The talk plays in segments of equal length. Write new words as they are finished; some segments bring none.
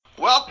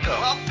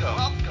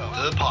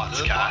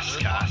On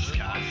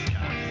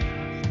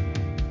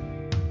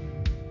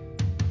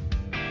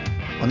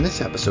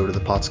this episode of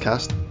the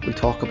Pottscast, we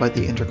talk about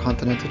the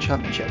Intercontinental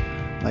Championship,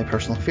 my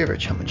personal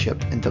favourite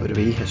championship in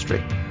WWE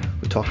history.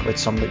 We talk about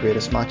some of the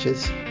greatest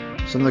matches,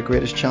 some of the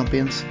greatest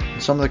champions,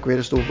 and some of the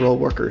greatest overall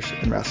workers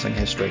in wrestling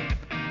history.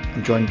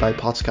 I'm joined by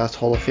Pottscast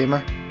Hall of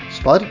Famer,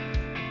 Spud,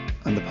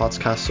 and the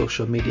Pottscast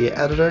social media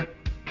editor,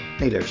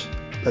 Neilers.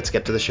 Let's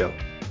get to the show.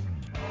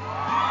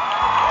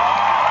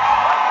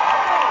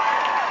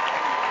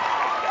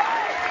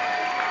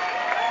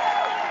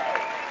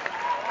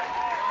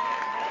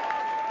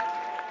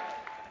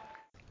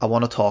 I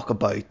want to talk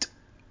about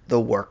the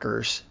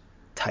Workers'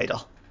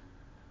 title,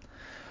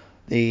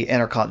 the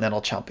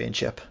Intercontinental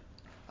Championship.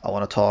 I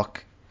want to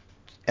talk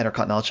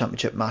Intercontinental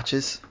Championship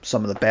matches,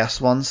 some of the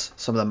best ones,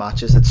 some of the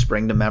matches that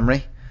spring to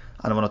memory,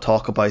 and I want to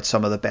talk about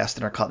some of the best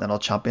Intercontinental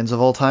Champions of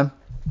all time.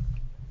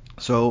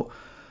 So,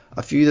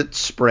 a few that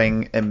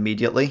spring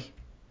immediately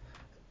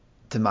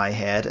to my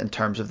head in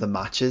terms of the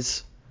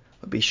matches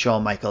would be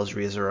Shawn Michaels,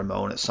 Razor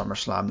Ramon at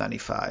SummerSlam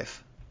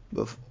 95,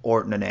 with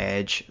Orton and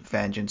Edge,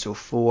 Vengeance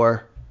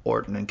 04,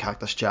 Orton and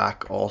Cactus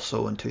Jack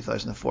also in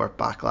 2004 at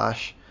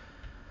Backlash,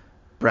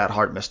 Bret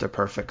Hart, Mr.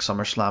 Perfect,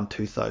 SummerSlam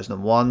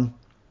 2001,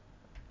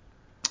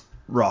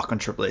 Rock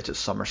and Triple H at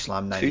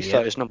SummerSlam 98.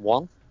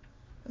 2001?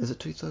 Is it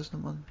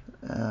 2001?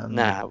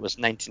 Nah, it was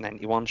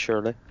 1991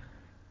 surely.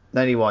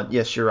 91,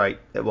 yes, you're right.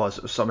 It was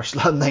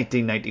SummerSlam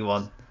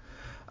 1991.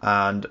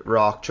 And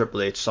Rock,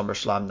 Triple H,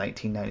 SummerSlam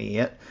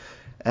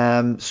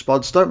 1998.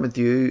 Spud, starting with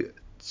you,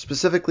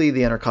 specifically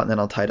the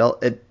Intercontinental title,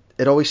 it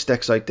always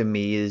sticks out to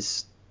me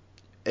as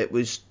it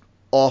was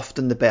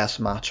often the best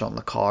match on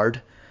the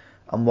card.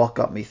 And what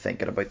got me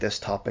thinking about this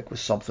topic was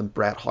something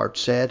Bret Hart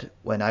said.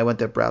 When I went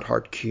to Bret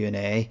Hart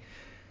Q&A,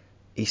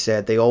 he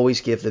said they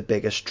always give the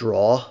biggest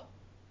draw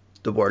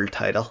the world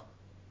title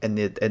in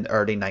the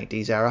early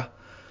 90s era,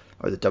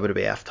 or the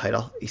WWF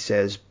title. He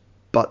says,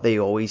 but they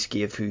always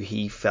gave who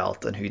he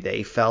felt and who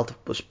they felt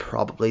was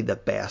probably the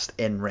best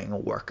in-ring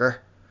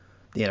worker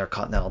the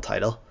Intercontinental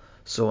title.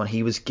 So when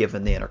he was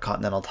given the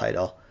Intercontinental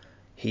title,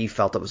 he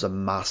felt it was a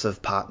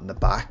massive pat in the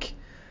back.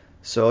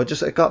 So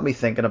it got me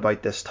thinking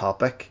about this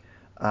topic,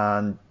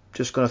 and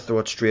just going to throw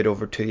it straight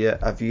over to you.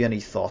 Have you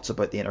any thoughts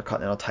about the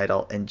Intercontinental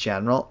title in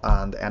general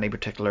and any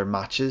particular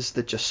matches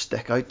that just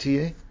stick out to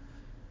you?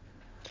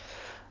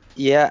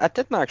 Yeah, I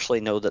didn't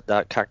actually know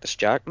that Cactus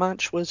Jack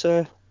match was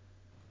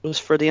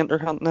for the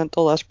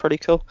Intercontinental. That's pretty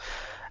cool.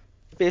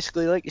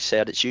 Basically, like you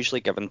said, it's usually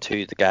given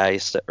to the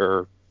guys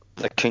that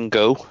can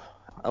go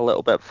a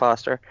little bit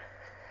faster,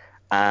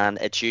 and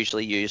it's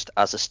usually used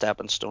as a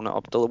stepping stone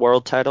up to the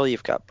world title.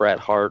 You've got Bret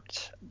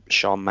Hart,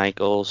 Shawn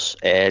Michaels,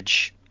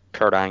 Edge,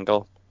 Kurt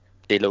Angle,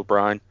 D'Lo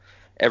Brown,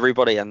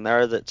 everybody in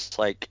there that's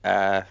like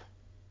that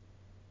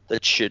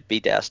should be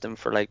destined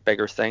for like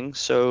bigger things.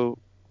 So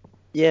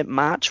yeah,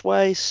 match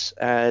wise,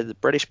 the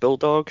British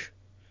Bulldog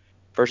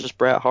versus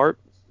Bret Hart.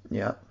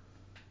 Yeah.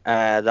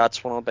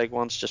 That's one of the big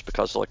ones just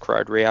because of the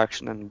crowd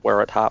reaction and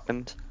where it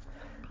happened.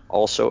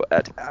 Also,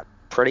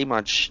 pretty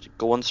much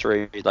going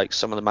through like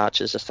some of the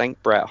matches, I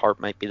think Bret Hart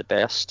might be the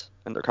best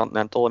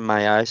Intercontinental in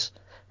my eyes,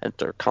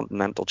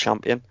 Intercontinental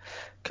champion,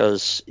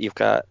 because you've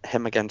got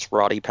him against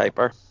Roddy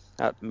Piper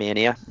at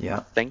Mania. Yeah,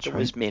 I think it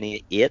was right. Mania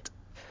 8.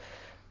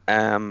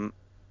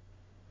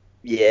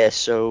 Yeah,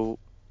 so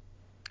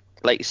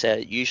like you said,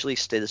 it usually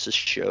stays a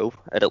show.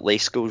 It at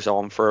least goes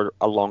on for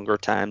a longer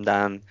time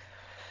than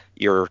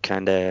your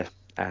kind of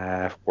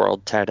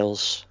world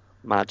titles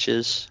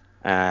matches.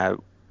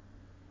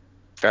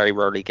 Very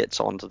rarely gets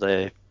onto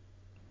the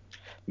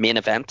main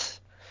event,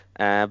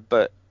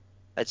 but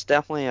it's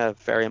definitely a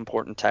very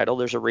important title.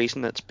 There's a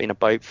reason it's been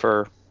about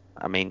from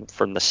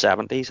the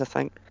 70s, I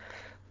think.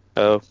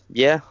 So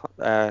yeah,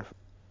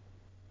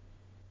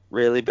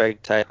 really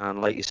big title,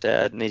 and like you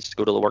said, it needs to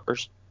go to the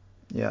workers.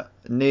 Yeah.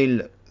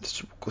 Neil,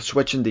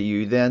 switching to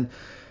you then.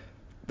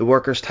 The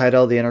Workers'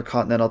 title, the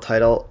Intercontinental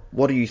title,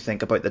 what do you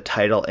think about the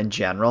title in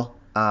general?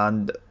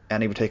 And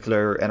any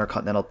particular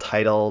Intercontinental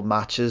title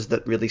matches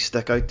that really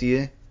stick out to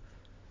you?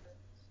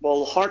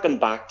 Well, harking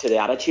back to the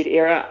Attitude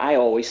Era, I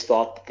always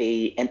thought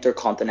the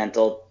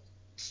Intercontinental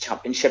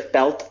Championship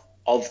belt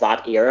of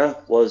that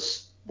era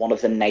was one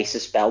of the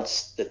nicest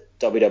belts that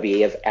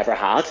WWE have ever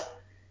had.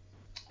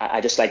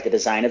 I just like the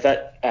design of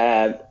it.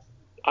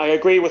 I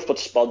agree with what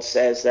Spud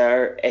says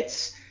there.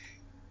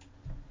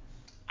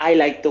 I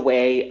like the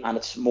way, and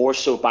it's more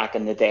so back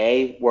in the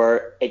day,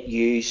 where it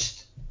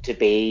used to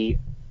be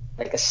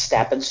like a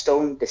stepping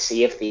stone to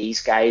see if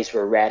these guys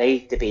were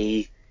ready to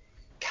be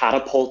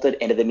catapulted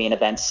into the main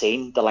event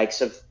scene. The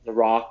likes of The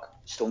Rock,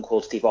 Stone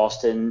Cold Steve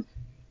Austin,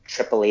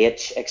 Triple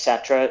H,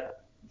 etc.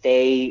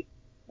 They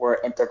were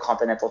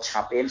Intercontinental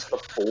champions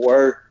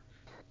before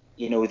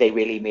they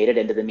really made it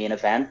into the main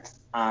event.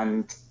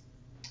 And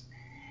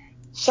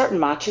certain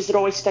matches that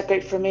always stick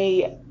out for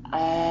me.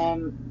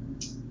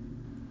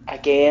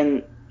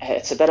 Again,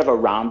 it's a bit of a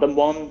random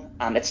one,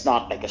 and it's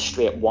not like a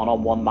straight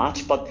one-on-one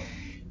match, but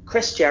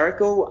Chris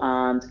Jericho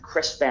and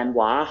Chris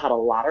Benoit had a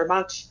ladder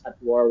match at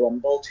Royal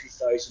Rumble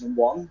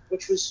 2001,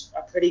 which was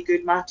a pretty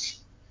good match.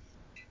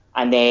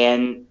 And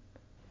then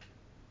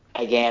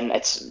again,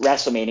 it's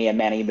WrestleMania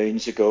many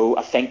moons ago.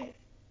 I think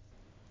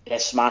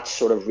this match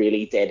sort of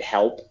really did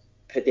help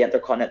put the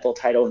Intercontinental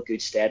title in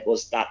good stead.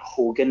 Was that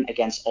Hogan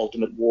against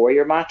Ultimate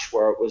Warrior match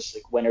where it was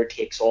like winner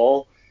takes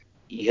all?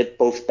 You had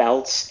both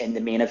belts in the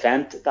main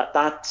event.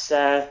 That's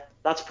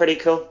pretty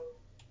cool.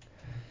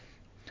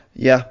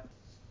 Yeah,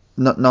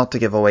 not to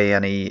give away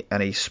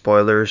any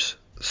spoilers,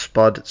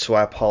 Spud. So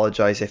I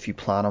apologize if you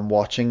plan on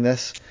watching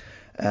this.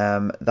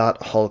 That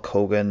Hulk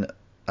Hogan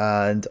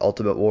and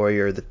Ultimate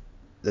Warrior,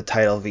 the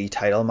title v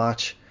title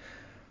match.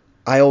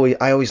 I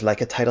always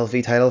like a title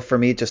v title. For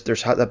me, just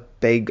there's had a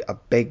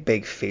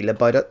big feel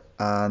about it,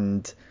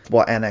 and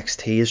what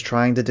NXT is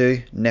trying to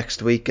do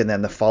next week and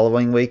then the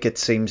following week, it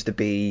seems to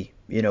be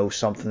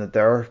something that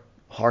they're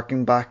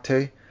harking back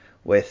to,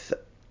 with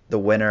the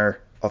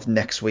winner of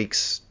next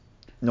week's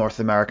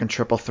North American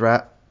Triple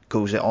Threat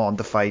goes on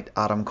to fight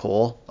Adam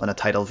Cole in a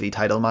title v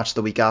title match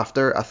the week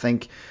after. I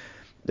think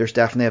there's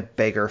definitely a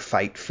bigger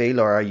fight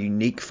feel, or a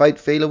unique fight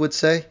feel, I would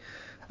say,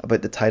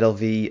 about the title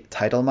v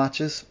title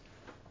matches.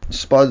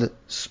 Spud,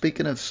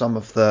 speaking of some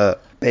of the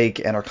big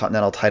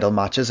Intercontinental title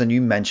matches, and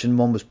you mentioned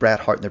one was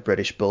Bret Hart and the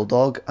British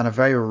Bulldog, and a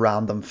very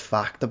random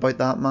fact about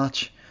that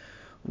match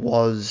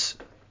was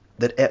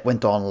that it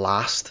went on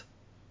last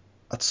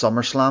at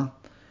SummerSlam.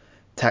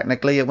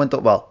 Technically,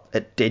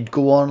 it did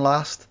go on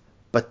last,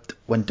 but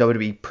when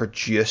WWE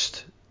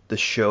produced the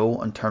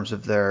show in terms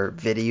of their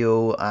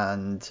video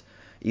and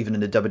even in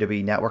the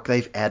WWE Network,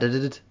 they've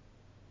edited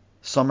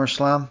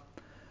SummerSlam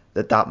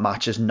that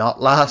match is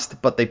not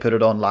last, but they put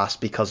it on last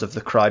because of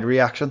the crowd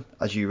reaction,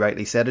 as you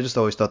rightly said. I just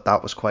always thought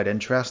that was quite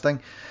interesting.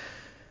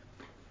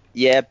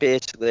 Yeah,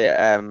 basically,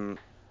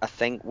 I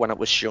think when it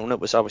was shown, it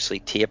was obviously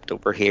taped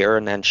over here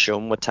and then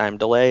shown with time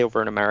delay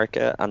over in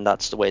America, and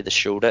that's the way they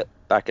showed it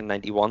back in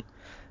 '91.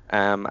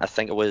 I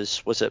think it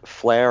was it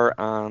Flair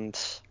and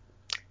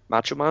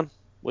Macho Man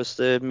was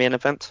the main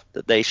event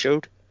that they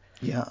showed.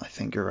 Yeah, I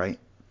think you're right.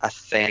 I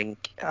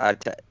think I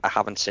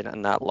haven't seen it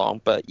in that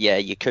long, but yeah,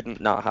 you couldn't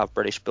not have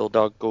British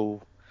Bulldog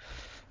go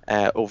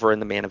over in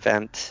the main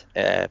event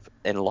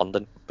in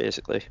London.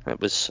 Basically, it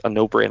was a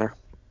no-brainer.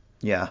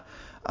 Yeah,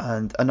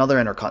 and another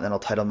Intercontinental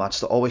title match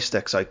that always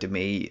sticks out to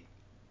me,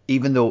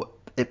 even though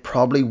it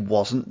probably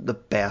wasn't the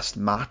best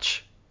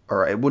match,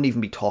 or it wouldn't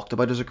even be talked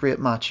about as a great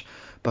match,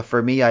 but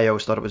for me, I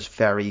always thought it was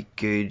very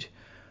good.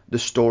 The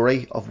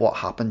story of what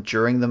happened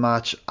during the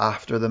match,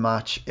 after the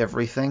match,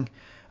 everything.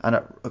 And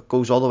it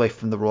goes all the way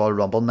from the Royal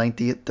Rumble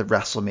 98 to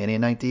WrestleMania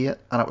 98,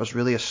 and it was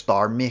really a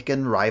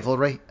star-making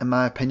rivalry, in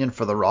my opinion,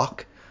 for The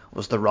Rock. It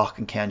was The Rock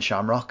and Ken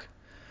Shamrock.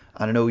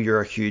 And I know you're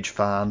a huge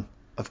fan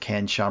of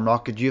Ken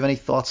Shamrock. Do you have any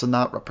thoughts on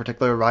that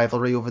particular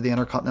rivalry over the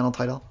Intercontinental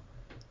title?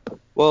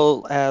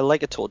 Well,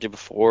 like I told you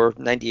before,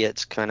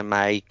 98's kind of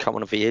my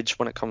coming of age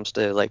when it comes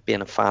to like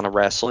being a fan of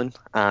wrestling,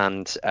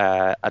 and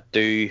I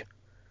do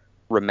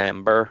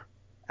remember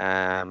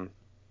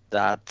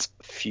that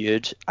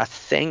feud. I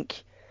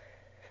think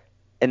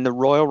in the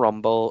Royal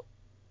Rumble,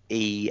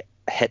 he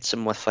hits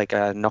him with like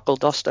a knuckle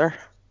duster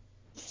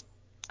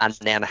and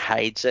then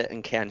hides it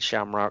in Ken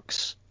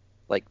Shamrock's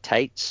like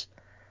tights.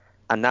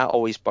 And that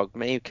always bugged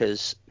me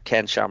because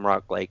Ken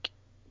Shamrock like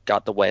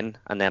got the win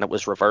and then it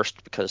was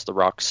reversed because The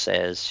Rock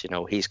says,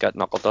 he's got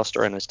knuckle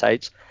duster in his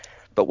tights.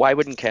 But why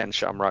wouldn't Ken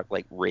Shamrock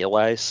like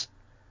realize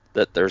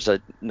that there's a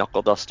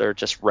knuckle duster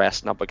just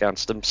resting up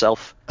against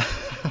himself?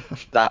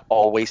 That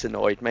always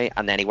annoyed me.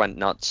 And then he went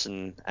nuts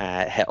and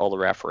hit all the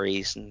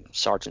referees and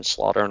Sergeant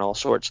Slaughter and all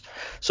sorts.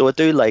 So I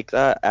do like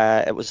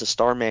that. It was a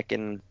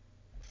star-making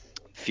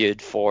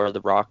feud for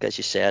The Rock, as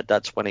you said.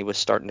 That's when he was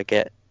starting to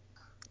get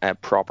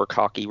proper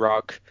cocky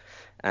Rock.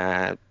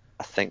 I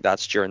think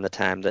that's during the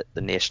time that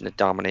the Nation of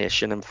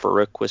Domination and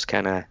Farouk was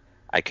kind of,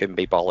 I couldn't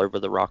be bothered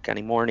with The Rock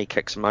anymore, and he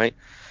kicks him out.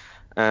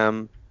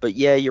 But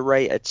yeah, you're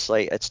right. It's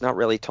like it's not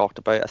really talked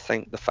about. I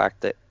think the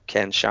fact that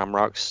Ken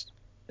Shamrock's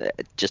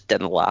it just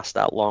didn't last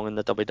that long in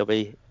the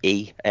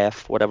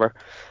WWEF, whatever.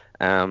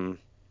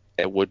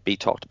 It would be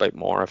talked about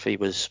more if he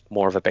was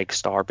more of a big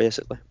star,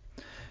 basically.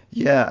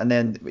 Yeah, and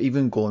then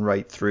even going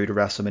right through to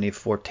WrestleMania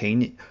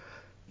 14,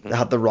 they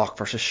had The Rock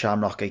versus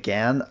Shamrock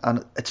again,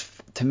 and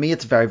to me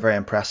it's very, very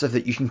impressive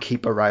that you can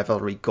keep a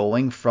rivalry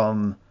going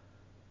from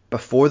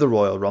before the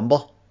Royal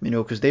Rumble,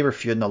 because they were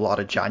feuding a lot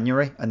of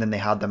January, and then they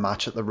had the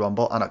match at the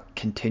Rumble, and it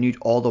continued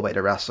all the way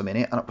to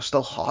WrestleMania, and it was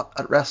still hot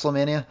at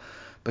WrestleMania,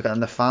 because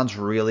the fans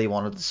really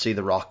wanted to see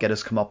The Rock get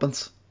his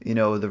comeuppance,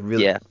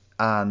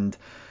 and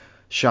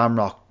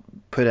Shamrock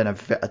put in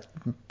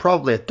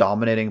probably a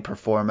dominating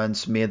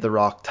performance, made The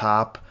Rock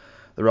tap.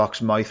 The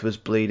Rock's mouth was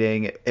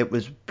bleeding. It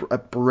was a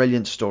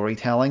brilliant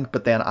storytelling,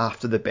 but then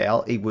after the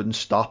bell, he wouldn't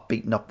stop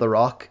beating up The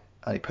Rock,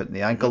 and he put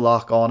the ankle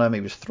lock on him. He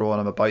was throwing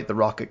him about. The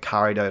Rock got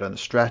carried out on the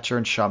stretcher,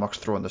 and Shamrock's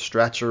throwing the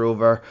stretcher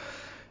over.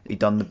 He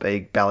done the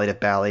big belly to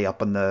belly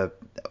up in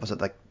was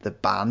it like the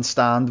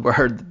bandstand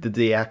where the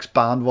DX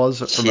band was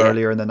from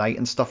earlier in the night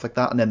and stuff like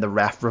that, and then the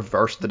ref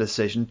reversed the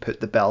decision, put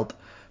the belt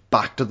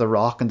back to The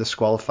Rock and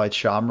disqualified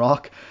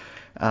Shamrock.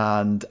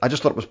 And I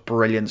just thought it was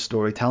brilliant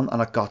storytelling,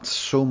 and it got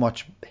so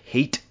much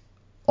heat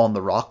on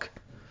The Rock.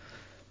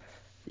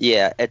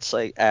 Yeah, it's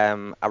like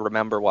I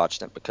remember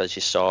watching it because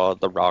you saw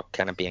The Rock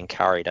kind of being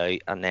carried out,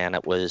 and then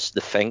it was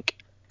the Fink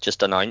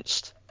just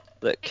announced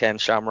that Ken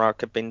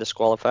Shamrock had been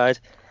disqualified,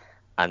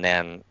 and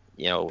then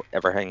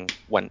everything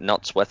went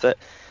nuts with it.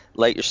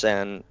 Like you're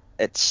saying,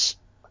 that's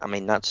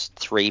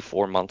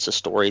 3-4 months of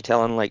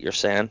storytelling, like you're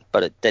saying,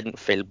 but it didn't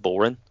feel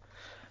boring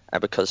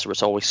because there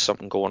was always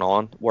something going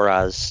on.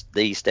 Whereas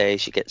these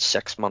days you get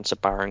 6 months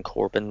of Baron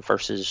Corbin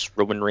versus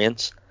Roman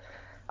Reigns,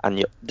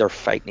 and they're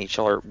fighting each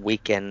other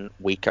week in,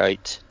 week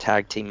out,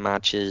 tag team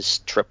matches,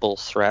 triple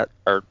threat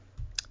or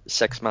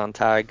 6-man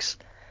tags.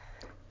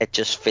 It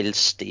just feels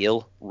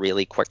stale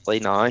really quickly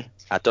now.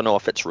 I don't know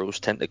if it's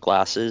rose-tinted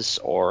glasses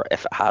or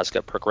if it has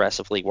got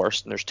progressively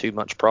worse and there's too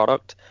much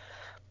product,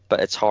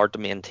 but it's hard to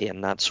maintain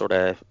that sort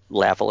of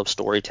level of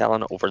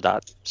storytelling over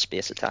that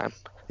space of time.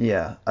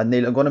 Yeah, and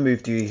Neil, I'm going to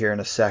move to you here in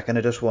a second.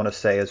 I just want to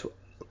say, as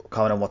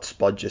comment on what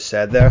Spud just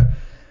said there,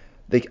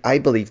 I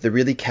believe they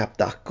really kept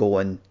that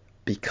going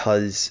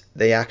because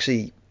they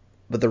actually,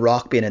 with The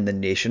Rock being in the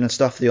Nation and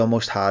stuff, they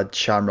almost had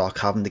Shamrock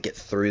having to get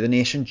through the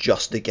Nation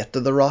just to get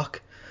to The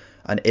Rock.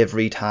 And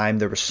every time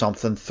there was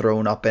something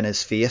thrown up in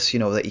his face,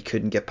 that he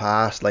couldn't get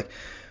past, like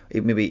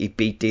maybe he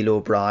beat D'Lo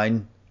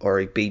Brown or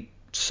he beat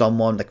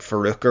someone like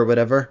Farouk or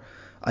whatever.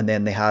 And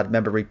then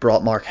remember we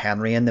brought Mark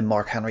Henry in, then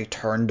Mark Henry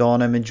turned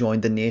on him and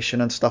joined the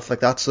Nation and stuff like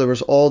that. So there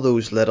was all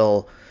those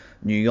little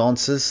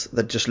nuances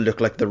that just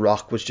looked like The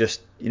Rock was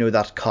just,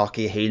 that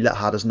cocky heel that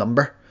had his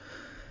number.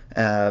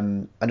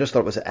 I just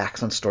thought it was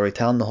excellent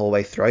storytelling the whole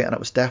way through, and it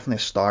was definitely a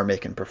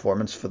star-making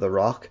performance for The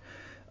Rock.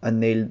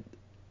 And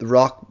The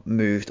Rock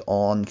moved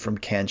on from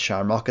Ken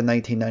Shamrock in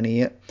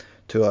 1998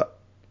 to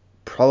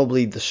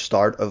probably the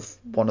start of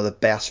one of the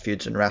best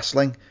feuds in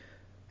wrestling.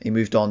 He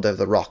moved on to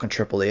The Rock and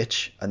Triple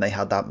H, and they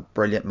had that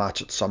brilliant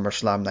match at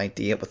SummerSlam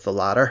 98 with the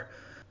ladder.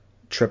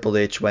 Triple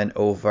H went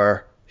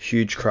over,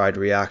 huge crowd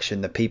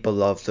reaction, the people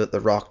loved it, The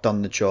Rock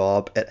done the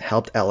job, it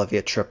helped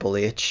elevate Triple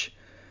H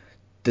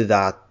to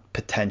that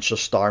potential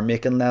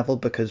star-making level,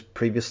 because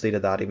previously to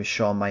that he was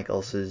Shawn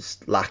Michaels'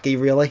 lackey,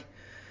 really.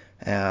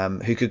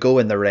 Who could go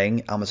in the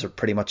ring and was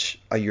pretty much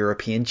a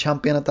European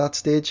champion at that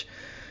stage.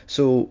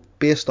 So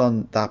based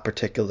on that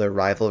particular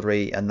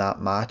rivalry and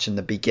that match and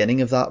the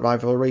beginning of that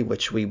rivalry,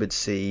 which we would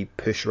see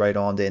push right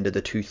on to into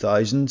the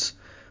 2000s,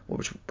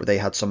 which they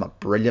had some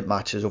brilliant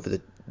matches over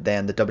the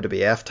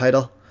WWF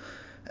title.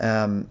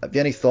 Have you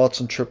any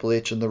thoughts on Triple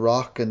H and The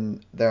Rock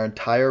and their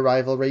entire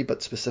rivalry,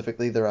 but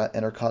specifically their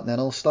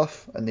Intercontinental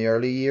stuff in the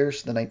early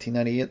years, the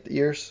 1998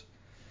 years?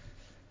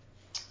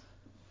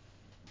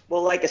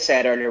 Well, like I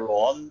said earlier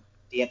on,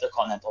 the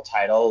Intercontinental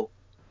title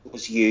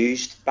was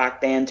used back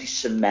then to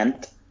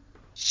cement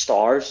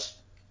stars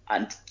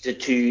and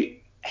to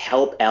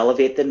help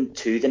elevate them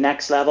to the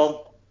next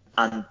level.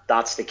 And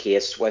that's the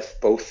case with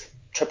both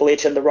Triple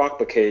H and The Rock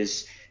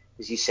because,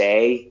 as you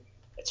say,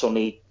 it's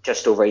only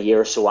just over a year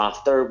or so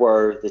after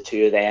where the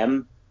two of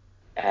them,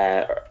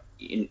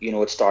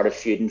 it started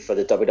feuding for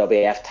the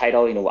WWF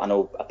title. I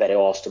know a bit of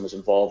Austin was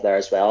involved there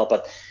as well.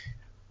 But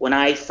when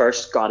I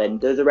first got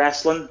into the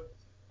wrestling,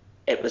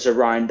 it was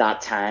around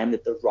that time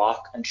that The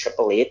Rock and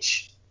Triple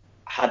H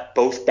had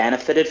both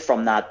benefited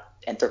from that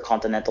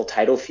Intercontinental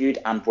title feud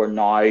and were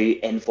now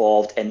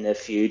involved in the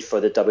feud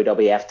for the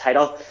WWF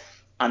title.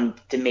 And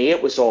to me,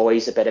 it was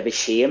always a bit of a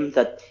shame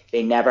that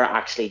they never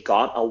actually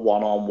got a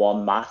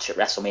one-on-one match at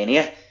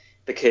WrestleMania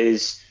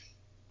because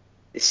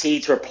the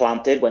seeds were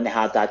planted when they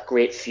had that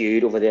great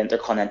feud over the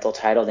Intercontinental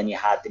title. Then you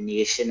had the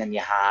Nation and you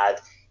had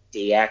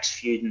DX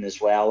feuding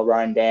as well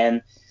around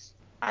then.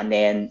 And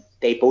then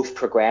they both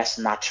progressed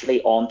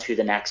naturally on to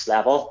the next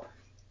level.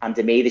 And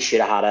to me, they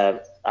should have had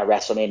a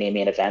WrestleMania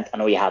main event. I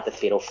know you had the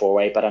Fatal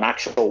 4-Way, but an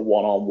actual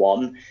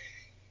one-on-one.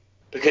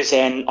 Because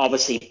then,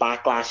 obviously,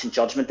 Backlash and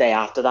Judgment Day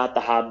after that,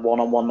 they had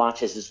one-on-one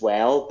matches as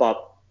well.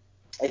 But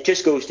it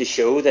just goes to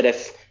show that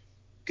if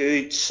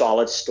good,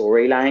 solid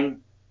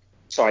storytelling,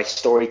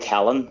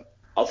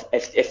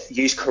 if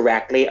used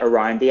correctly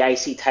around the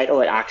IC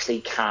title, it actually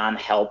can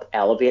help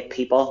elevate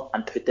people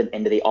and put them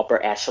into the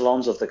upper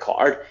echelons of the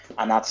card,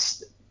 and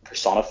that's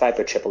personified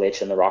by Triple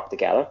H and The Rock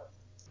together.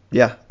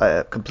 Yeah,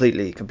 I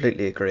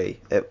completely agree.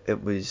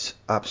 It was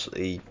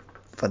absolutely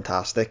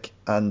fantastic.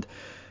 And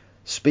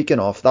speaking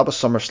of, that was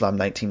SummerSlam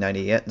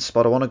 1998, and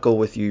Spot, I want to go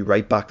with you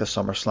right back to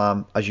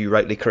SummerSlam, as you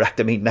rightly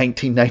corrected me,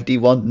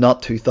 1991,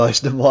 not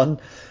 2001.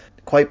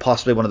 Quite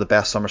possibly one of the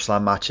best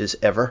SummerSlam matches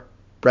ever.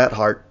 Bret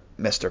Hart,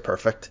 Mr.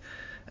 Perfect.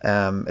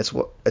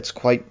 It's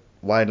quite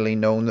widely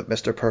known that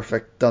Mr.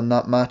 Perfect done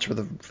that match with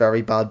a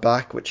very bad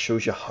back, which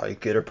shows you how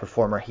good a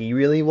performer he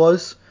really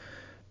was.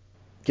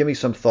 Give me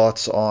some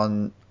thoughts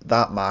on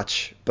that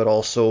match, but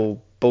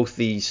also both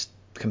these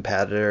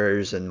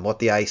competitors and what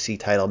the IC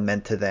title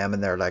meant to them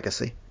and their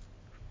legacy.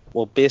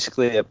 Well,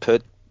 basically, it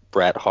put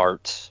Bret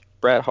Hart.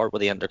 Bret Hart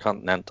with the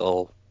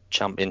Intercontinental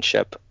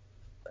Championship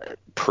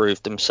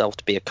proved himself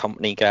to be a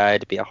company guy,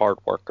 to be a hard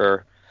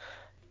worker.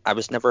 I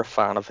was never a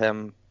fan of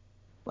him,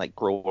 like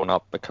growing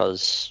up,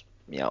 because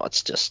I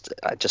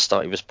just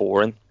thought he was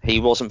boring. He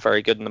wasn't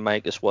very good in the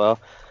mic as well.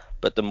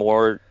 But the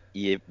more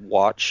you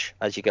watch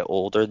as you get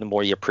older, the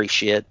more you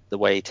appreciate the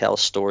way he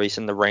tells stories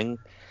in the ring,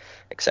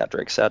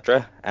 etc.,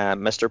 etc.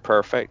 Mr.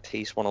 Perfect,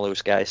 he's one of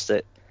those guys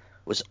that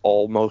was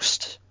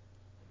almost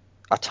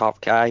a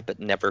top guy, but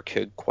never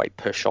could quite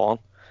push on.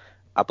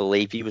 I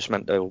believe he was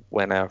meant to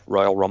win a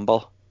Royal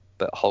Rumble,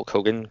 but Hulk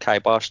Hogan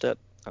kiboshed it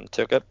and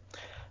took it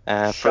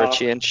for a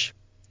change.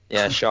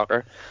 Yeah,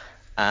 shocker.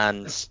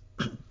 And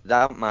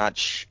that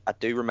match, I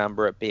do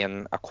remember it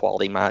being a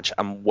quality match.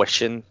 I'm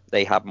wishing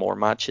they had more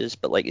matches,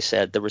 but like you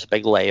said, there was a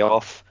big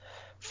layoff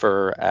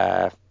for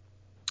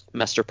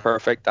Mr.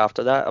 Perfect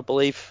after that, I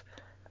believe.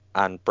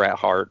 And Bret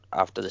Hart,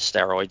 after the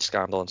steroid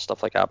scandal and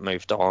stuff like that,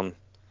 moved on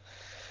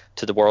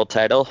to the world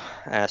title.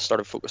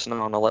 Started focusing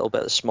on a little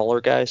bit of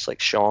smaller guys like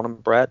Shawn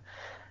and Bret.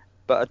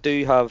 But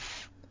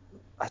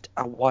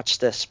I watched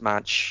this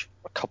match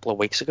a couple of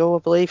weeks ago, I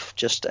believe,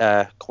 just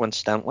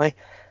coincidentally,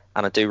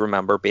 and I do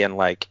remember being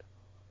like,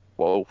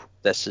 whoa,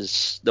 this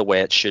is the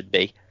way it should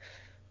be.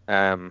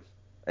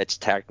 It's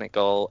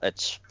technical,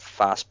 it's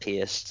fast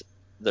paced,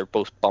 they're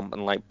both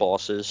bumping like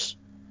bosses.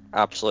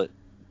 Absolute.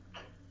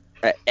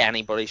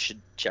 Anybody should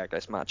check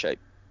this match out,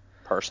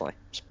 personally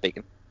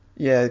speaking.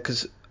 Yeah,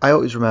 because I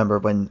always remember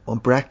when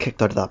Bret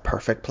kicked out of that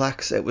perfect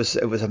plex, it was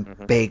a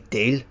big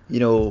deal.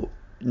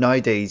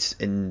 Nowadays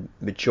in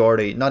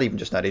majority, not even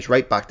just nowadays,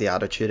 right back the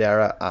Attitude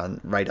Era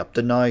and right up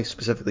to now,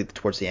 specifically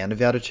towards the end of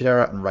the Attitude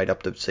Era and right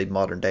up to say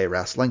modern day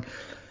wrestling,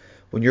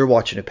 when you're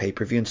watching a pay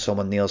per view and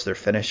someone nails their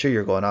finisher,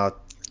 you're going,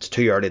 it's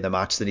too early in the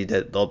match.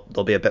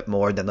 There'll be a bit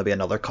more, then there'll be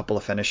another couple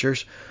of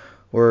finishers.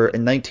 Where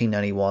in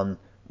 1991,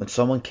 when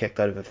someone kicked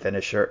out of a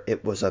finisher,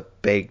 it was a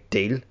big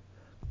deal.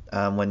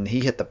 When he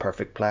hit the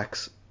perfect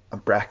plex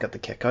and Bret got the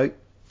kick out,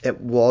 it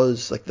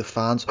was like the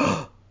fans,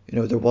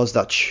 there was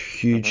that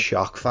huge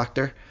shock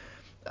factor.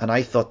 And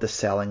I thought the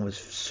selling was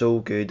so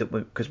good that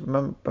because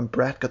remember when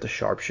Bret got the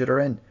sharpshooter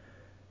in,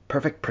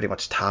 Perfect pretty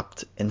much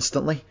tapped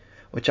instantly,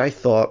 which I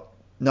thought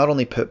not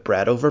only put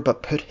Bret over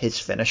but put his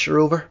finisher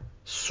over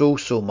so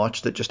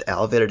much that just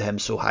elevated him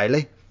so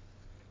highly.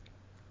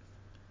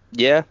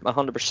 Yeah,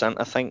 100%.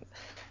 I think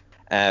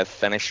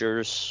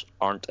finishers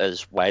aren't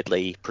as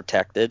widely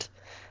protected.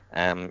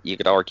 You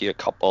could argue a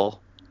couple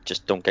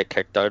just don't get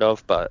kicked out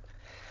of, but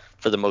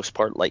for the most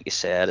part, like you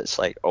said, it's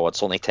like, oh,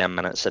 it's only 10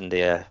 minutes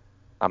into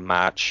a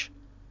match.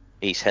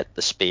 He's hit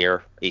the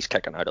spear. He's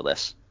kicking out of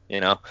this, you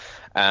know.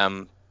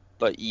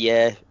 But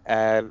yeah,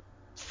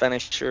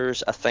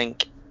 finishers, I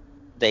think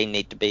they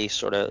need to be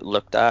sort of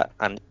looked at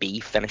and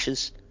be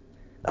finishes.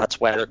 That's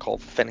why they're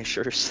called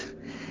finishers.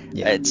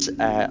 Yeah. It's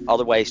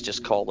otherwise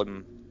just call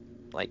them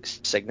like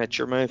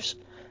signature moves.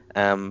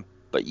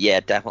 But yeah,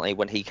 definitely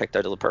when he kicked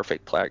out of the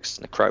perfect plex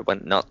and the crowd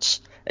went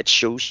nuts, it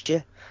shows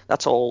you.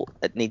 That's all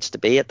it needs to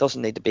be. It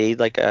doesn't need to be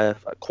like a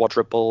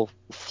quadruple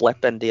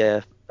flip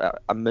into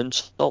a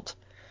moonsault.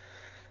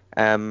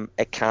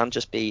 It can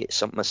just be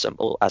something as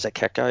simple as a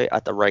kick out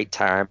at the right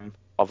time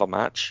of a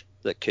match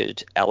that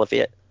could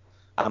elevate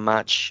a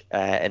match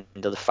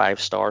into the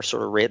 5-star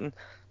sort of rating.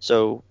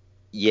 So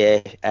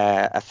yeah,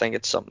 I think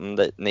it's something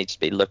that needs to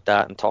be looked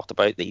at and talked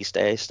about these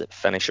days, that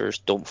finishers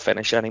don't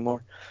finish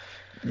anymore.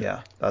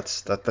 Yeah,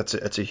 it's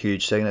a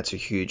huge thing. It's a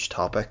huge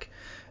topic.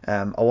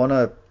 I want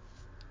to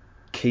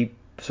keep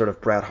sort of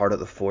Bret Hart at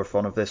the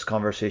forefront of this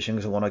conversation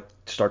because I want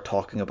to start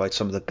talking about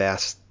some of the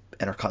best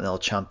Intercontinental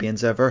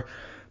champions ever.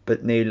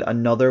 But Neil,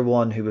 another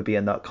one who would be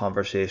in that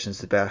conversation as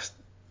the best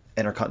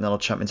Intercontinental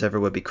champions ever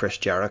would be Chris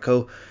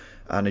Jericho.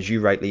 And as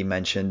you rightly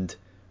mentioned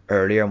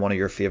earlier in one of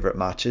your favourite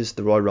matches,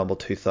 the Royal Rumble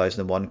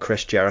 2001,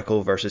 Chris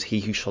Jericho versus He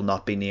Who Shall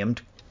Not Be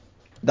Named.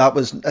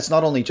 It's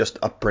not only just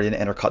a brilliant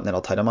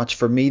Intercontinental title match.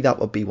 For me, that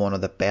would be one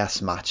of the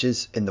best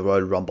matches in the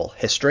Royal Rumble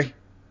history.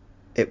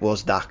 It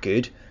was that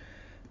good.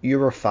 You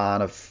were a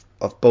fan of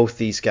both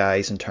these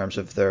guys in terms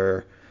of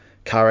their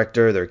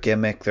character, their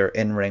gimmick, their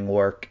in-ring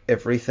work,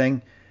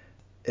 everything.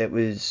 It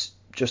was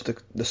just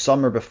the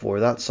summer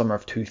before that, summer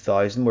of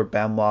 2000, where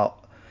Benoit,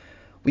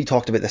 we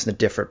talked about this in a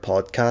different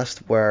podcast,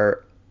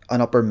 where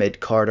an upper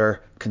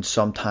mid-carder can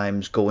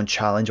sometimes go and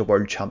challenge a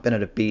world champion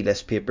at a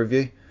B-list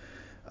pay-per-view.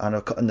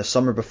 And in the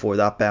summer before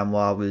that,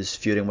 Benoit was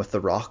feuding with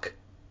The Rock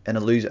in a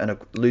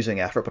losing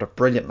effort, but a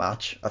brilliant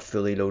match, a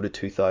fully loaded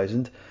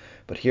 2000.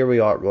 But here we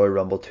are at Royal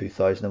Rumble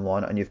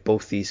 2001, and you've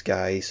both these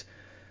guys,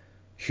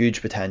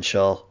 huge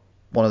potential,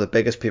 one of the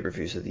biggest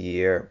pay-per-views of the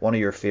year, one of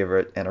your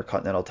favourite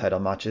Intercontinental title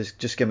matches.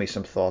 Just give me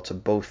some thoughts on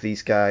both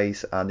these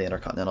guys and the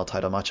Intercontinental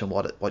title match and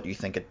what you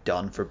think it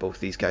done for both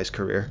these guys'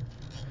 career.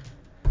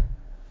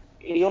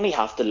 You only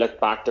have to look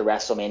back to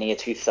WrestleMania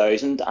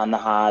 2000, and they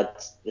had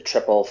the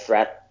triple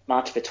threat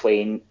match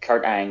between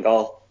Kurt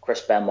Angle,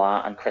 Chris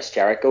Benoit, and Chris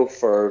Jericho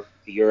for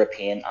the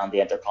European and the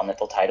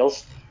Intercontinental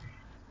titles.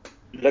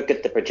 Look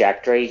at the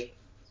trajectory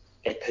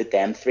it put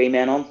them three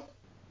men on.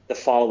 The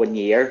following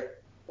year,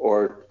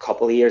 or a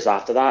couple of years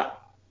after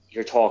that,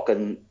 you're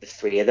talking the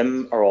three of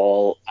them are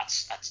all at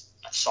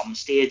some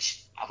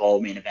stage have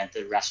all main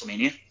evented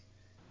WrestleMania.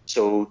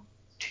 So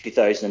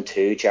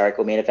 2002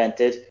 Jericho main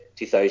evented,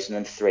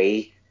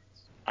 2003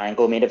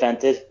 Angle main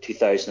evented,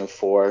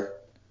 2004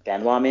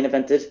 Benoit main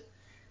evented,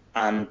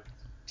 and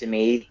to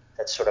me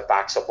that sort of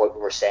backs up what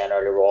we were saying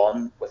earlier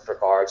on with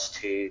regards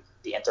to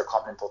the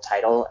Intercontinental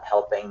title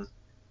helping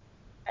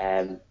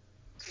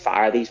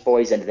fire these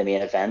boys into the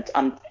main event.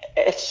 And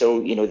if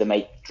so, they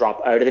might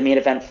drop out of the main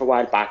event for a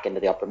while, back into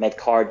the upper mid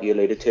card. You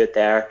alluded to it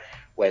there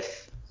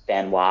with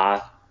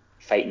Benoit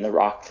fighting The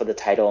Rock for the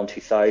title in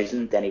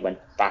 2000. Then he went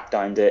back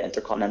down to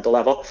Intercontinental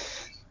level.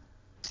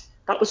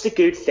 That was the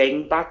good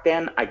thing back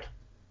then.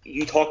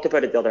 You talked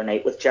about it the other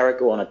night with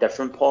Jericho on a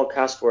different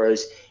podcast,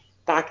 whereas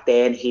back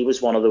then he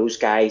was one of those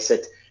guys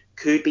that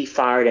could be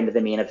fired into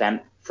the main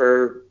event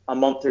for a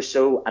month or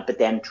so, but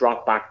then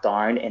drop back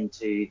down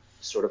into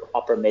sort of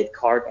upper mid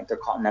card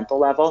Intercontinental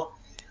level.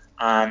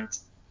 And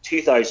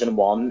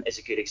 2001 is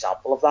a good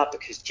example of that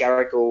because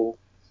Jericho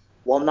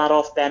won that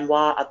off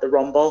Benoit at the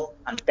Rumble,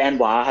 and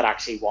Benoit had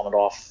actually won it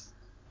off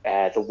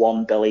the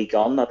one Billy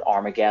Gunn at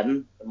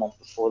Armageddon the month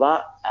before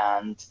that.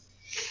 And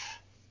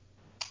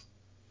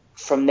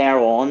from there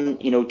on,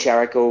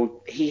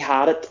 Jericho, he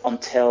had it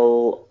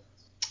until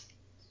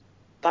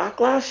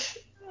Backlash.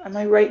 Am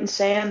I right in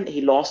saying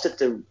he lost it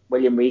to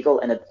William Regal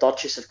in a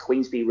Duchess of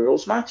Queensberry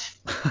rules match,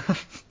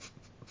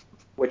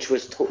 which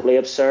was totally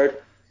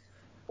absurd.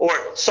 Or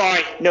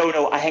sorry,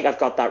 no, I think I've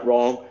got that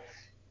wrong.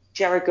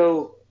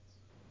 Did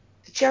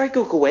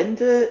Jericho go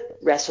into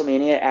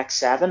WrestleMania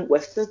X7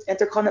 with the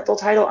Intercontinental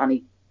title,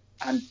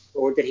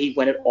 or did he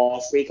win it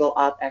off Regal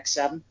at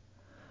X7?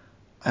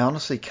 I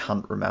honestly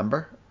can't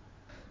remember.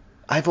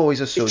 I've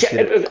always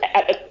associated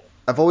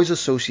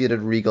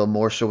Regal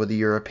more so with the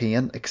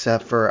European,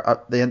 except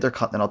for the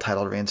Intercontinental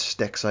title reign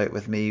sticks out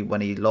with me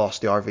when he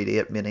lost the RVD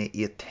at Mania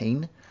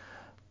 18.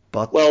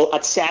 But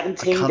at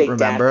 17, I can't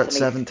remember at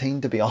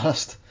 17, to be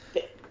honest.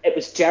 It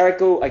was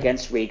Jericho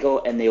against Regal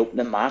in the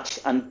opening match,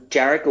 and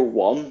Jericho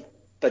won.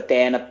 But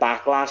then at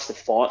Backlash, they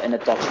fought in a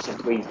Duchess of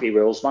Queensberry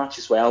rules match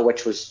as well,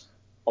 which was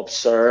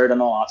absurd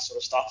and all that sort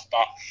of stuff.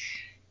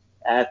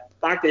 But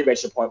back to the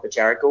original point with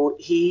Jericho,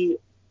 he's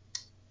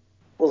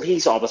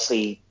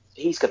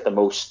got the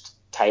most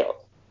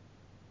title,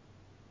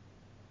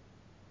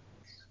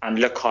 and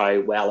look how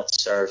well it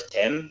served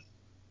him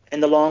in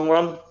the long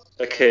run.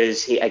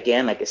 Because he,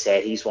 again, like I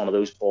said, he's one of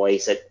those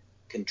boys that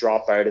can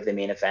drop out of the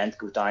main event,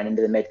 go down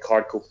into the mid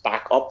card, go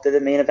back up to the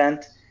main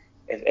event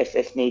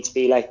if needs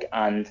be.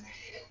 And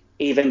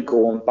even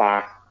going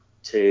back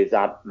to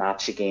that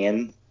match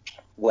again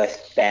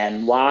with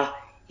Benoit,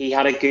 he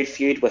had a good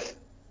feud with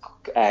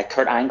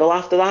Kurt Angle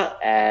after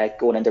that.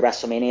 Going into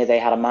WrestleMania, they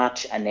had a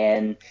match, and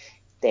then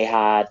they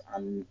had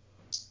an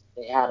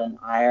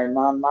Iron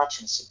Man match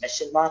and a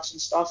submission match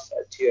and stuff,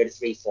 2 out of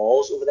 3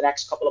 falls over the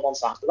next couple of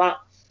months after that.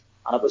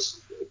 And it was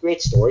great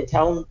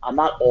storytelling, and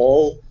that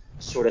all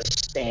sort of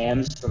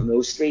stems from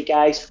those three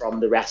guys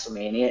from the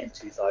WrestleMania in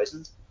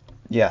 2000.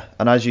 Yeah,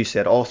 and as you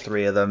said, all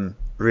three of them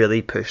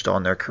really pushed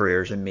on their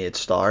careers and made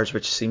stars,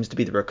 which seems to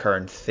be the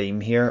recurring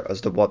theme here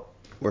as to what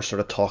we're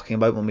sort of talking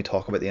about when we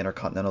talk about the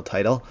Intercontinental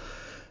title.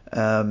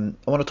 I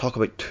want to talk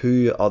about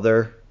 2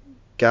 other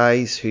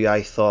guys who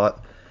I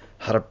thought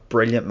had a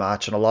brilliant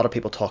match, and a lot of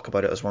people talk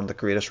about it as one of the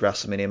greatest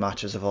WrestleMania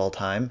matches of all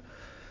time.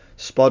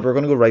 Spud, we're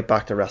going to go right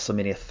back to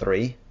WrestleMania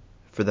 3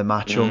 for the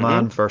Macho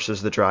Man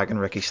versus the Dragon,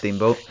 Ricky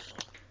Steamboat.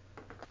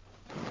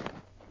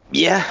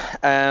 Yeah,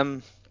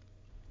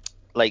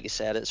 like you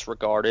said, it's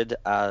regarded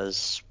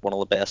as one of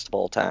the best of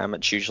all time.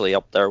 It's usually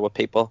up there with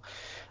people.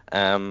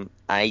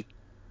 I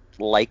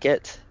like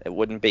it. It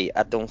wouldn't be.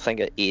 I don't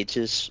think it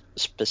ages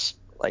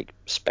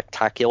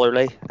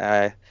spectacularly.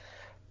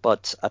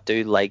 But I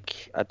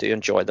do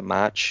enjoy the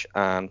match.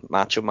 And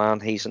Macho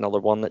Man, he's another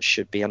one that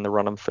should be in the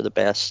running for the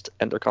best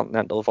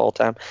Intercontinental of all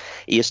time.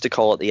 He used to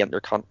call it the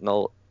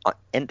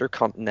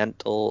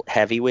Intercontinental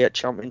Heavyweight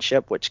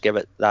Championship, which give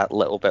it that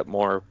little bit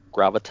more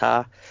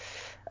gravitas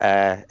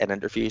in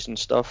interviews and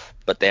stuff.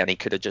 But then he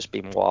could have just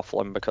been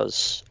waffling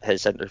because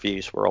his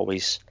interviews were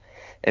always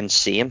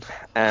insane.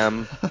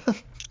 But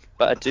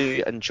I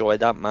do enjoy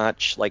that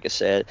match. Like I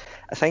said,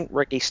 I think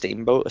Ricky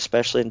Steamboat,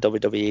 especially in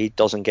WWE,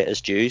 doesn't get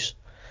his dues.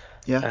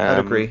 Yeah,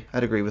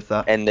 I'd agree with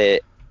that. In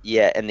the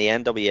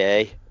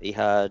NWA, he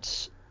had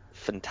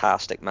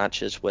fantastic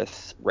matches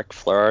with Ric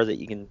Flair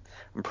that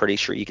I'm pretty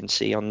sure you can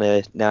see on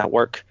the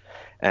network.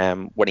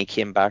 When he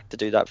came back to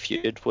do that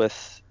feud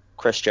with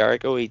Chris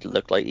Jericho, he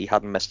looked like he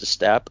hadn't missed a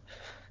step.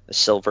 The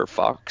Silver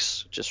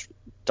Fox, just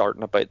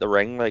darting about the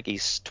ring like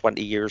he's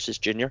 20 years his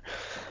junior.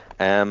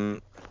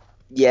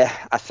 Yeah,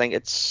 I think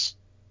it's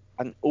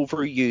an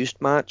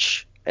overused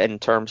match in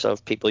terms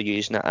of people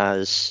using it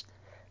as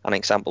an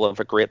example of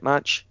a great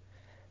match,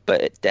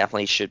 but it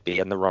definitely should be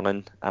in the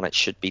running and it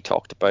should be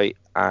talked about.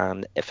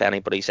 And if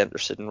anybody's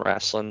interested in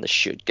wrestling, they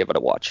should give it a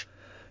watch.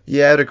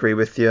 Yeah, I'd agree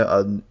with you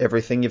on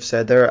everything you've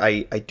said there.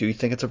 I do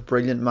think it's a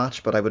brilliant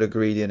match, but I would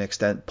agree to an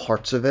extent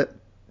parts of it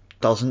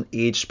doesn't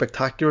age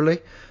spectacularly.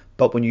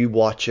 but when you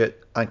watch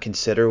it and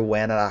consider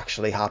when it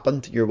actually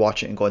happened, you're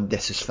watching it and going,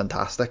 this is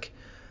fantastic.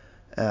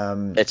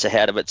 It's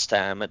ahead of its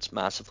time. It's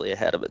massively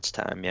ahead of its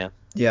time, yeah.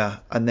 Yeah,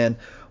 and then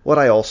what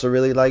I also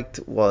really liked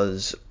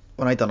was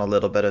when I done a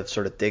little bit of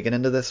sort of digging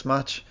into this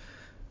match.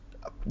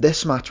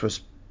 This match was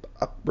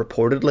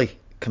reportedly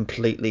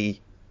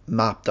completely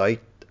mapped out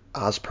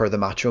as per the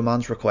Macho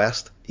Man's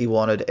request. He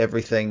wanted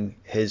everything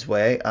his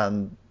way,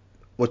 and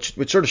which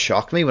sort of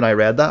shocked me when I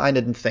read that. I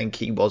didn't think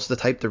he was the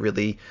type to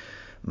really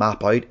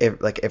map out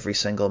every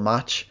single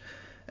match.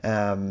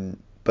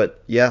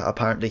 But yeah,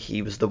 apparently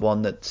he was the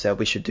one that said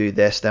we should do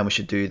this, then we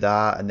should do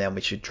that, and then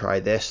we should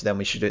try this, then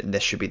we should do it, and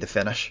this should be the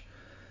finish.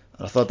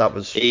 And I thought that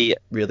was really,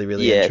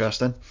 really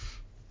interesting.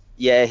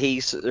 Yeah,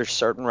 there's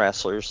certain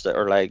wrestlers that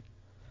are like,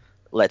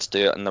 let's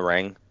do it in the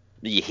ring.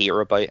 You hear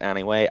about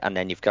anyway, and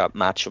then you've got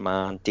Macho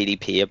Man,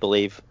 DDP, I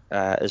believe,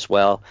 as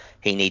well.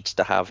 He needs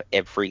to have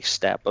every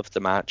step of the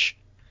match,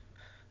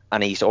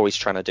 and he's always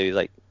trying to do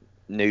like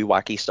new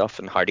wacky stuff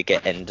and how to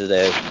get into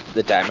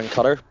the diamond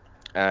cutter.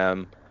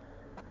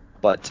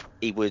 But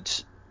he would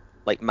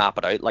like map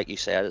it out, like you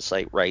said. It's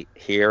like, right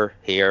here,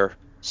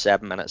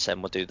 7 minutes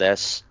in, we'll do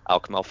this. I'll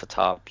come off the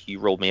top, you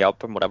roll me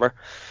up and whatever.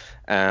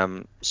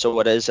 So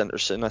it is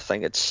interesting. I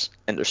think it's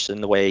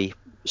interesting the way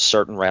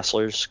certain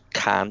wrestlers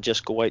can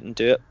just go out and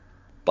do it,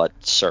 but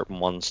certain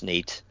ones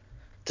need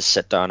to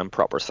sit down and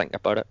proper think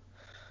about it.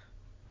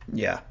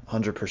 Yeah,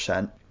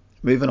 100%.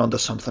 Moving on to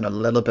something a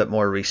little bit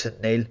more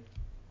recent, Neil.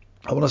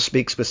 I want to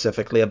speak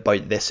specifically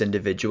about this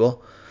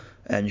individual.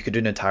 And you could do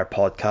an entire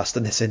podcast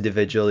on this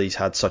individual. He's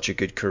had such a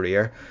good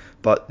career.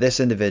 But this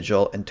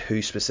individual in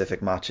two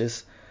specific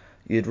matches.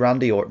 You had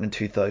Randy Orton in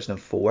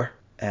 2004,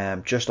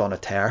 just on a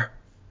tear,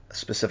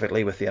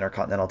 specifically with the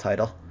Intercontinental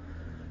title.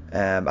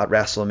 At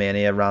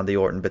WrestleMania, Randy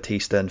Orton,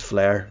 Batista and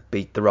Flair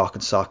beat the Rock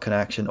and Sock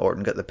Connection.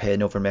 Orton got the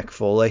pin over Mick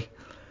Foley,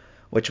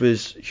 which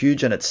was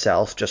huge in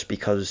itself just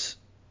because,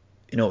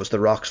 it was The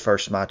Rock's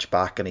first match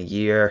back in a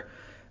year.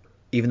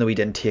 Even though he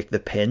didn't take the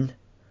pin,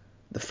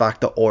 the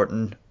fact that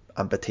Orton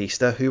and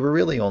Batista, who were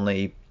really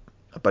only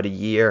about a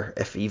year,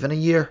 if even a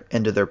year,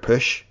 into their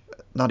push,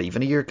 not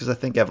even a year, because I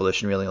think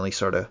Evolution really only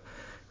sort of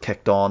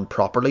kicked on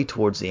properly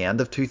towards the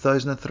end of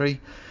 2003.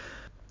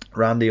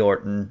 Randy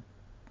Orton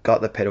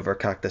got the pin over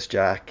Cactus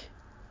Jack,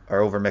 or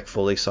over Mick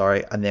Foley,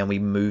 sorry, and then we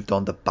moved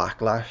on to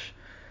Backlash,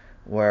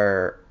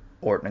 where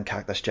Orton and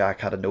Cactus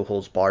Jack had a no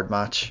holds barred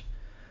match,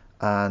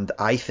 and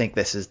I think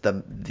this is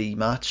the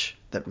match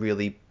that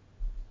really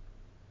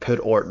put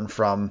Orton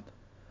from,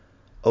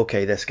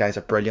 okay, this guy's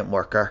a brilliant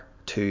worker,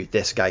 to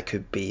this guy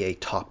could be a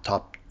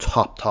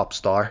top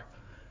star.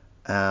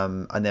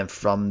 And then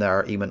from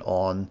there, he went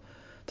on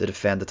to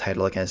defend the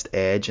title against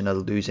Edge in a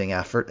losing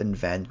effort in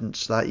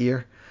Vengeance that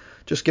year.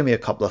 Just give me a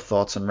couple of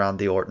thoughts on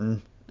Randy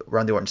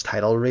Orton's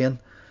title reign,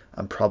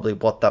 and probably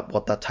what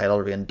that title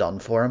reign done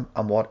for him,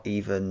 and what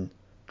even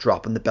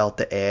dropping the belt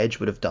to Edge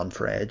would have done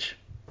for Edge.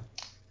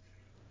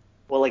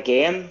 Well,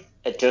 again,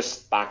 it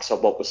just backs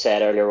up what was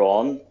said earlier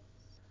on.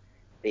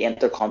 The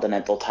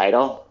Intercontinental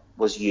title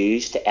was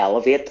used to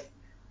elevate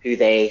who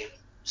they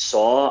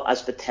saw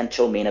as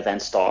potential main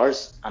event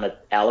stars, and it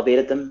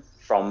elevated them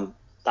from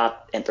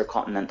that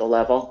Intercontinental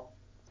level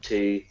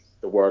to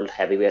the World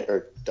Heavyweight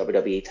or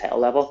WWE title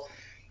level.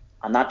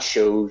 And that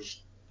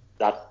shows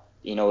that,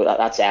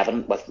 that's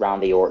evident with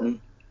Randy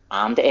Orton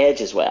and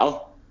Edge as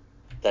well,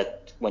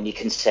 that when you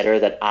consider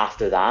that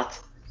after that,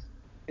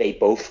 they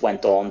both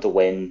went on to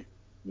win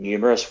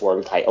numerous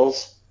world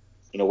titles,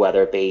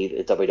 whether it be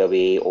the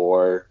WWE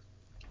or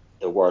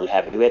the World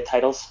Heavyweight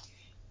titles.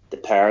 The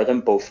pair of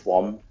them both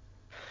won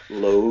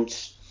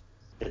loads.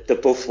 They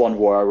both won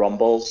Royal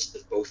Rumbles.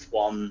 They both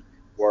won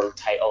world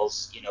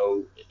titles.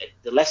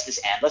 The list is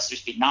endless.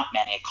 There's been not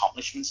many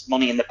accomplishments.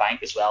 Money in the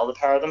Bank as well, the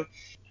pair of them.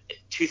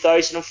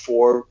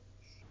 2004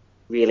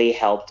 really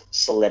helped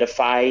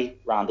solidify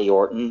Randy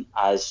Orton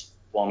as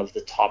one of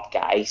the top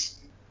guys.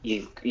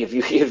 You've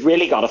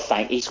really got to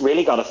thank. He's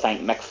really got to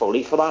thank Mick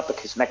Foley for that,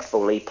 because Mick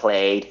Foley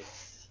played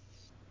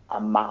a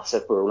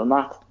massive role in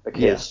that,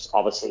 because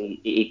obviously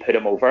he put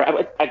him over.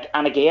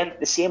 And again,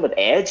 the same with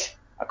Edge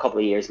a couple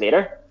of years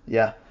later.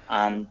 Yeah.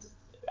 And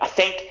I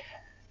think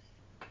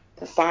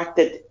the fact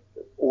that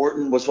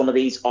Orton was one of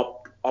these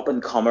up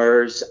and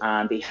comers,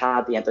 and he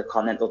had the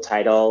Intercontinental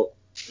title,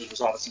 he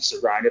was obviously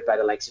surrounded by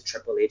the likes of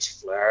Triple H,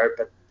 Flair,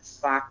 but the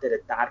fact that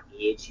at that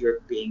age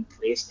you're being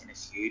placed in a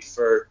feud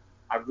for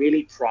a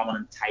really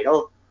prominent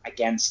title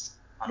against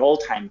an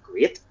all-time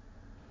great,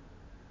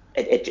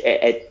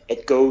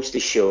 it goes to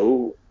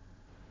show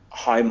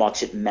how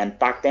much it meant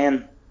back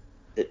then,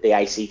 the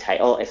IC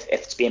title. If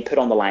it's being put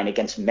on the line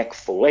against Mick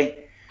Foley,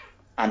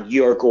 and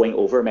you're going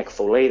over Mick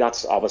Foley,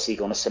 that's obviously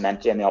going to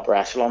cement you in the upper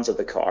echelons of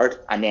the card.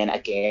 And then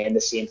again, the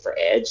same for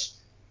Edge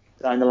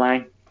down the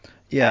line.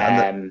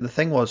 Yeah, and the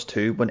thing was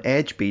too, when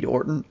Edge beat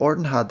Orton,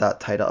 Orton had that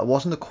title. It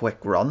wasn't a quick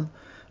run,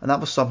 and that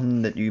was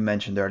something that you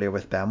mentioned earlier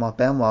with Benoit.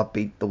 Benoit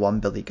beat the one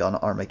Billy Gunn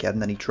at Armageddon,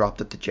 then he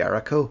dropped it to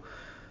Jericho.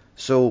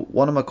 So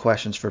one of my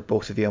questions for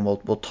both of you, and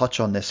we'll touch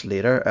on this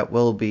later, it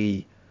will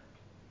be,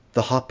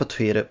 the hot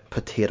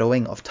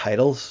potatoing of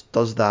titles,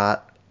 does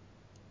that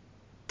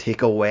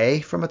take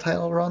away from a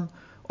title run?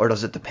 Or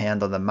does it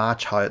depend on the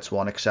match, how it's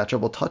won, etc.?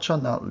 We'll touch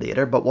on that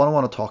later. But what I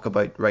want to talk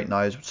about right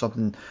now is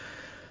something.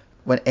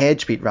 When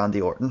Edge beat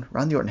Randy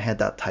Orton had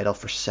that title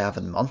for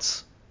 7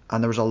 months.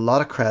 And there was a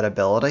lot of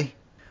credibility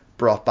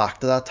brought back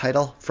to that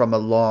title from a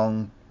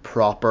long,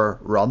 proper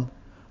run.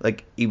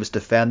 Like, he was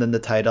defending the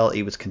title,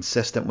 he was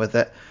consistent with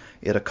it.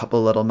 He had a couple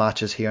of little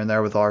matches here and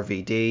there with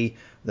RVD,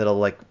 little,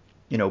 like,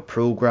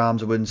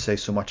 programs. I wouldn't say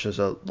so much as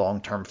a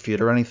long-term feud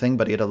or anything,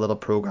 but he had a little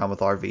program with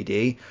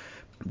RVD.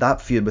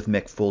 That feud with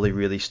Mick Foley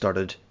really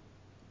started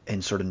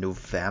in sort of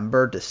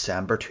November,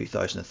 December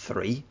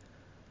 2003,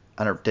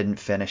 and it didn't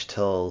finish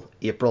till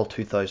April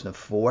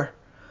 2004.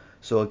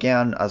 So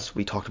again, as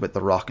we talked about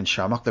The Rock and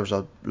Shamrock, there was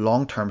a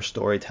long-term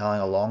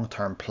storytelling, a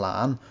long-term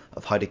plan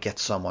of how to get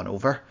someone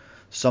over.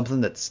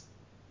 Something that's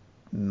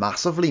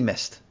massively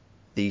missed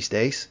these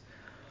days.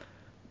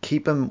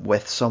 Keep him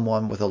with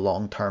someone with a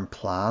long-term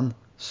plan.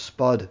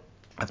 Spud,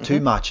 I have two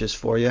matches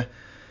for you.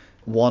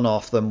 One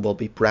of them will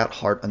be Bret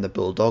Hart and the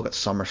Bulldog at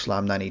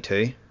SummerSlam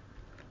 92,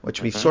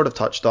 which we've sort of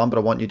touched on, but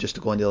I want you just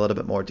to go into a little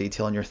bit more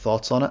detail on your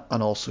thoughts on it.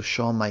 And also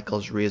Shawn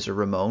Michaels, Razor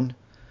Ramon.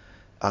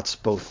 That's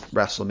both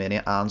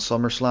WrestleMania and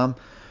SummerSlam.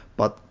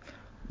 But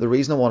the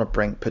reason I want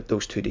to put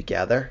those two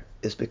together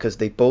is because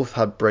they both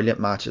had brilliant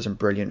matches and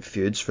brilliant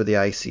feuds for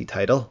the IC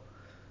title.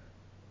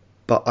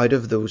 But out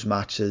of those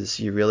matches,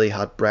 you really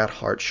had Bret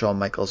Hart, Shawn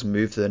Michaels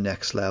move to the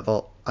next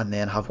level and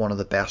then have one of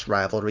the best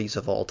rivalries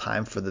of all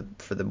time for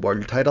the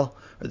world title,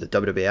 or the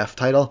WWF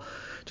title.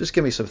 Just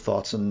give me some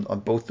thoughts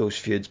on both those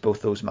feuds,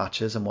 both those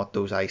matches, and what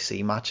those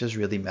IC matches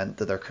really meant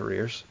to their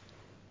careers.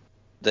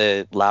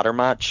 The ladder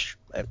match,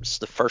 it was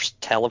the first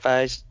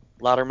televised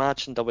ladder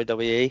match in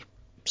WWE,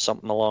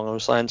 something along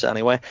those lines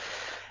anyway.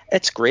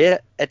 It's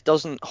great. It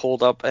doesn't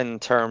hold up in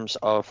terms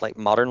of like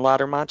modern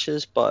ladder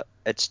matches, but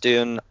it's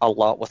doing a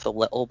lot with a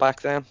little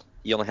back then.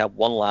 You only have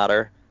one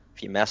ladder.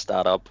 If you mess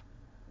that up,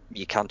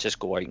 you can't just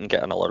go out and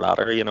get another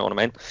ladder, you know what I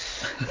mean?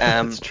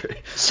 That's true.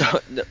 So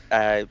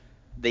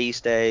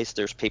these days,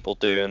 there's people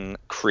doing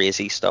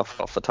crazy stuff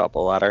off the top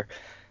of the ladder.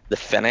 The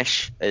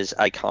finish is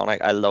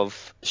iconic. I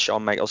love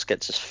Shawn Michaels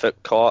gets his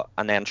foot caught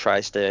and then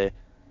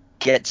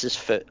gets his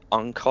foot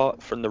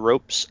uncaught from the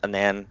ropes, and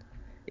then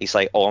he's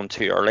like on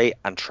too early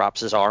and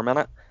traps his arm in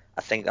it.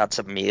 I think that's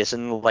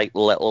amazing, like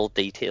little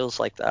details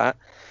like that.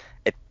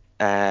 It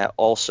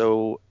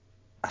also,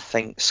 I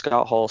think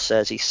Scott Hall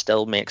says he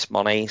still makes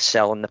money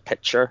selling the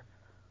picture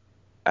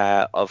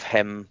of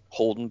him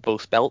holding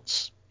both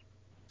belts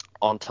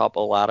on top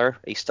of the ladder.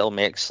 He still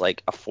makes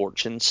like a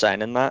fortune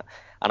signing that,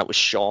 and it was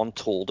Shawn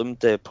told him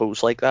to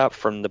pose like that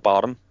from the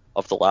bottom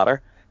of the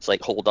ladder. It's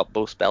like hold up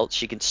both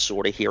belts, you can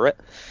sort of hear it.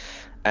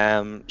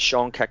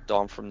 Shawn kicked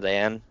on from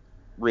then.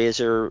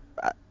 Razor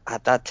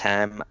at that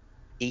time,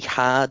 he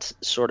had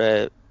sort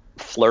of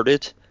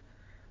flirted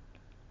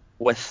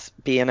with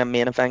being a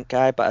main event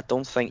guy, but I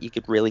don't think you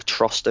could really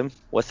trust him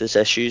with his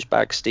issues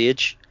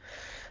backstage.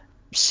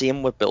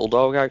 Same with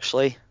Bulldog,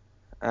 actually.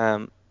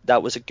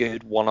 That was a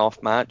good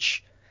one-off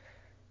match.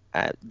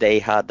 They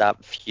had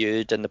that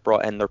feud and they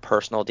brought in their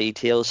personal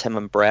details, him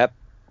and Bret,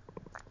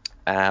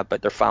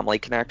 about their family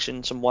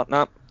connections and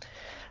whatnot.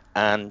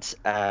 And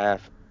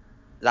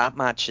that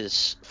match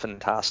is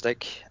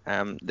fantastic.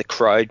 The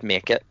crowd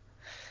make it,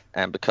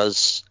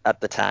 because at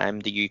the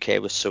time the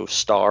UK was so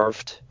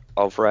starved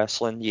of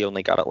wrestling, you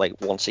only got it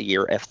like once a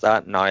year, if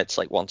that. Now it's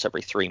like once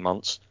every 3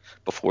 months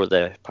before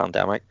the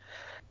pandemic.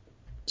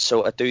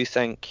 So I do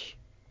think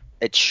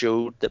it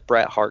showed that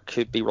Bret Hart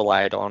could be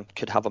relied on,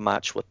 could have a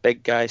match with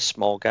big guys,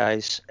 small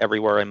guys,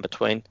 everywhere in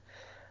between,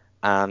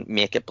 and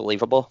make it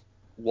believable.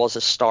 Was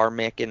a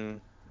star-making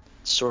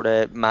sort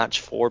of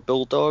match for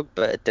Bulldog,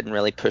 but it didn't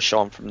really push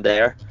on from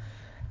there.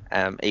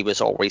 He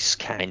was always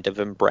kind of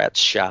in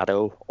Bret's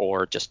shadow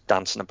or just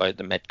dancing about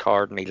the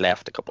mid-card, and he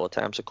left a couple of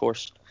times, of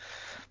course.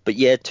 But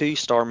yeah, two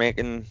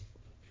star-making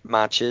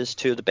matches,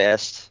 two of the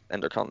best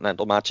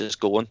Intercontinental matches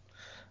going,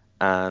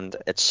 and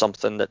it's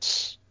something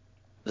that's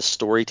the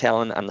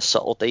storytelling and the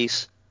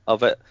subtleties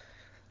of it.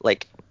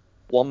 Like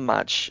one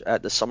match,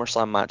 the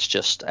SummerSlam match,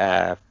 just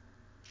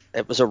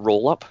it was a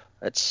roll-up.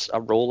 It's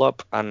a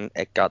roll-up, and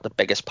it got the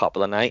biggest pop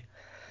of the night.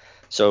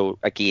 So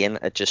again,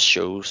 it just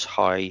shows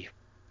how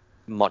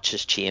much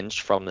has changed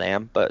from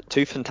them. But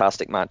two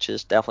fantastic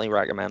matches, definitely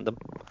recommend them.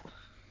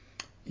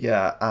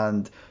 Yeah,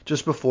 and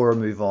just before I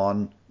move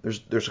on,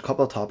 there's a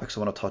couple of topics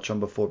I want to touch on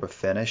before we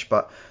finish,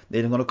 but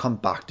then I'm going to come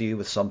back to you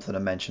with something I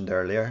mentioned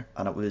earlier,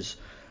 and it was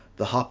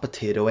the hot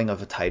potatoing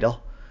of a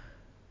title.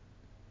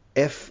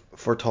 If,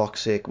 for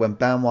talk's sake, when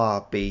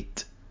Benoit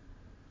beat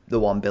the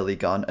one Billy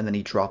Gunn and then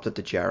he dropped it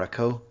to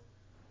Jericho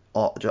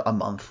a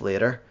month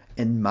later,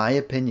 in my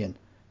opinion,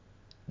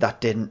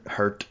 that didn't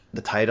hurt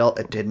the title.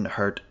 It didn't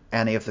hurt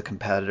any of the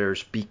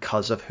competitors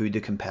because of who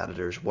the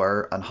competitors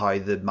were and how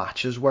the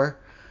matches were.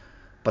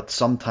 But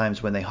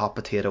sometimes when they hot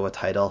potato a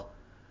title,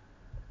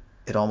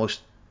 it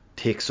almost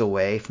takes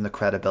away from the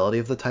credibility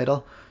of the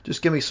title.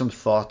 Just give me some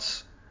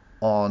thoughts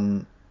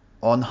on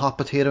on hot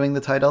potatoing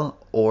the title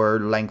or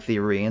lengthy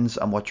reigns,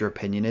 and what your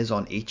opinion is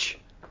on each?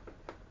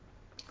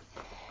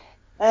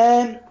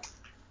 Um,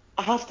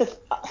 I have to.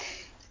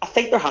 I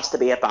think there has to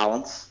be a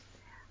balance.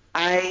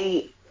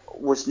 I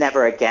was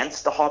never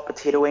against the hot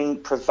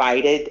potatoing,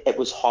 provided it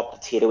was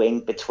hot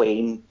potatoing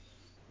between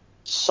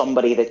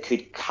somebody that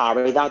could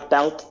carry that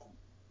belt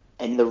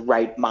in the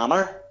right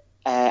manner,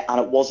 and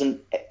it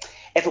wasn't.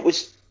 If it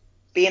was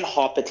being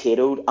hot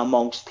potatoed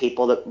amongst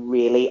people that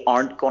really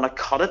aren't going to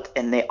cut it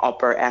in the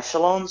upper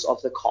echelons of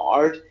the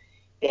card,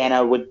 then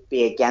I would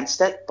be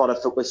against it. But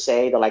if it was,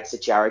 say, the likes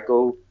of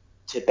Jericho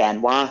to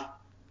Benoit,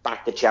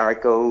 back to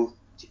Jericho,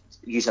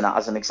 using that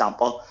as an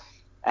example,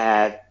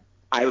 uh,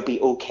 I would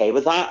be okay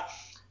with that.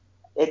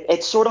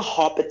 It's sort of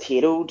hot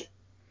potatoed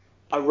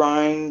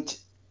around.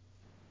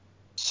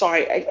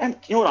 Sorry,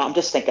 you know what? I'm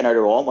just thinking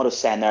earlier on what I was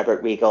saying there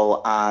about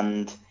Regal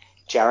and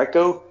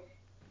Jericho.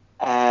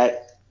 Uh,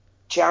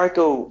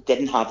 Jericho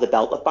didn't have the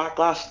belt with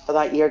Backlash for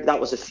that year. That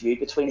was a feud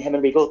between him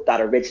and Regal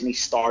that originally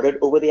started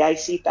over the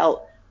IC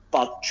belt.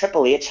 But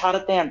Triple H had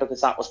it then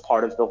because that was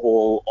part of the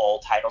whole all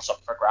titles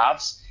up for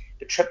grabs.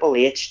 But Triple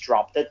H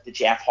dropped it to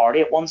Jeff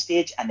Hardy at one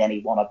stage and then he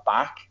won it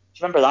back. Do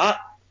you remember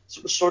that? So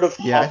it was sort of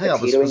Yeah, I hot think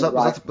that was potatoing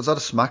around. was that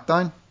a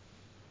SmackDown?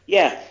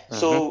 Yeah, Uh-huh.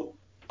 so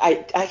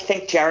I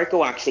think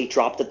Jericho actually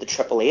dropped it to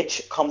Triple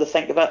H, come to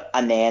think of it,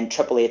 and then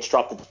Triple H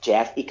dropped it to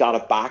Jeff. He got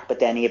it back, but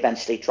then he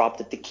eventually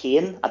dropped it to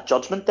Kane at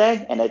Judgment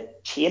Day in a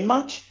chain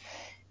match.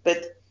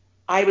 But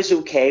I was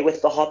okay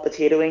with the hot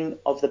potatoing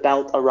of the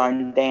belt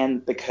around then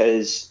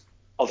because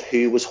of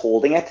who was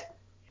holding it.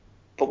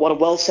 But what I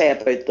will say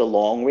about the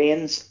long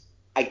reigns,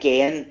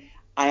 again,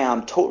 I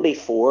am totally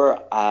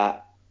for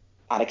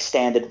an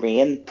extended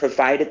reign,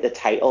 provided the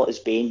title is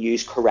being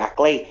used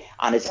correctly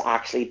and is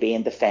actually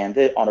being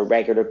defended on a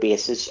regular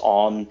basis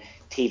on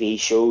TV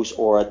shows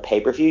or at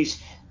pay-per-views.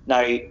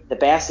 Now, the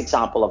best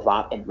example of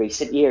that in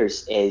recent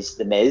years is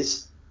The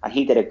Miz, and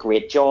he did a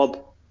great job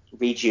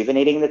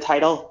rejuvenating the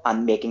title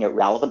and making it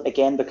relevant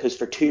again because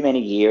for too many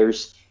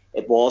years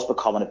it was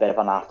becoming a bit of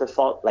an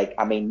afterthought. Like,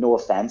 I mean, no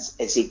offense,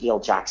 Ezekiel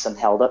Jackson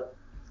held it.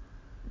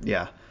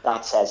 Yeah.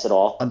 That says it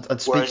all. And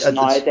Whereas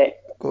now they,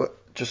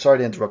 just sorry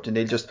to interrupt you,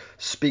 Neil. Just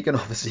speaking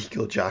of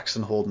Ezekiel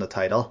Jackson holding the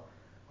title,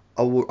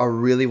 I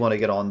really want to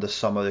get on to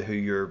some of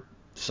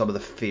the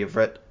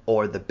favorite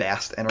or the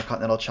best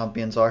Intercontinental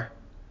champions are.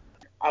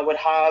 I would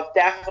have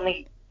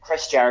definitely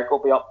Chris Jericho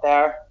be up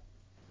there.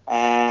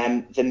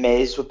 The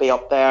Miz would be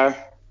up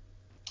there.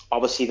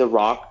 Obviously, The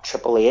Rock,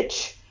 Triple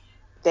H.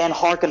 Then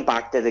harken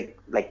back to the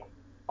like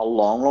a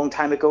long, long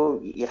time ago.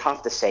 You'd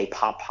have to say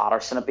Pat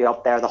Patterson would be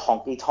up there, the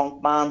honky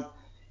tonk man.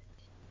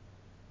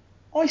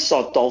 I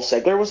saw Dolph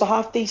Ziggler was a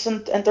half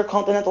decent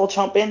Intercontinental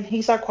champion.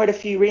 He's had quite a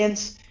few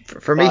reigns,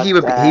 For me,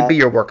 but he'd be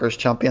your workers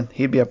champion.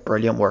 He'd be a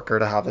brilliant worker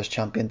to have as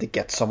champion to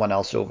get someone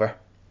else over.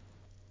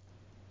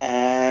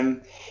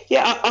 um,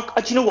 yeah.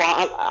 Do you know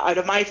what? Out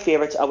of my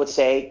favourites, I would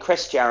say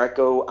Chris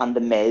Jericho and The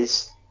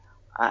Miz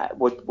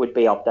would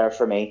be up there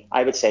for me.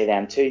 I would say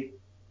them too.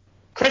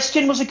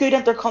 Christian was a good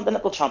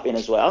Intercontinental champion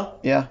as well.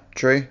 Yeah,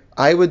 true.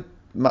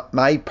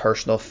 My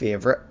personal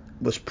favorite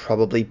was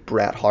probably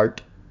Bret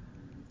Hart.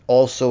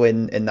 Also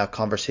in that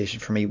conversation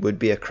for me would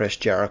be a Chris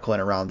Jericho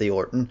and a Randy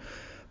Orton.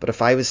 But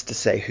if I was to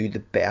say who the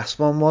best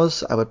one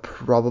was, I would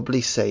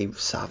probably say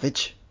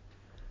Savage.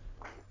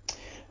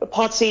 But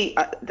Potsy,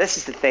 this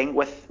is the thing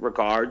with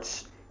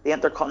regards the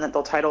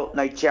Intercontinental title.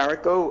 Now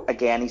Jericho,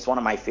 again, he's one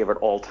of my favorite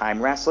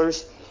all-time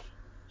wrestlers.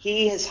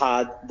 He has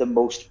had the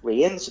most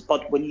reigns,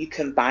 but when you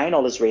combine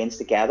all his reigns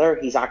together,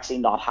 he's actually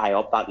not high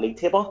up that league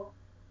table.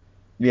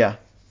 Yeah,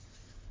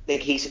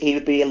 Like he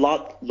would be a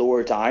lot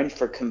lower down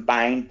for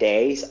combined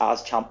days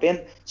as champion.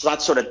 So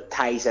that sort of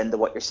ties into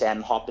what you're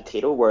saying, hot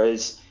potato.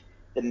 Whereas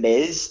the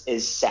Miz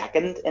is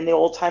second in the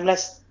all-time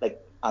list, like,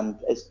 and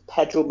is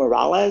Pedro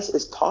Morales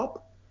is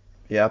top.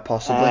 yeah,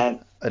 possibly. Um,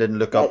 I didn't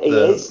look yeah, up he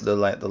is. the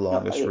No,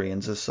 longest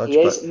reigns as he such,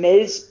 is. but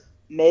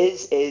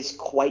Miz is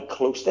quite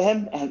close to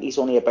him. I think he's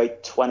only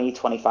about 20,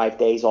 25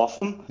 days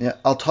off him. yeah,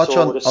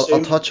 So I would I'll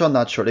assume. touch on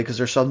that shortly because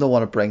there's something I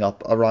want to bring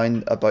up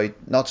around about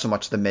not so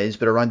much the Miz,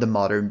 but around the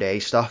modern day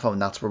stuff, and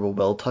that's where we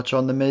will touch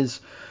on the Miz.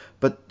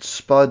 But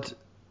Spud,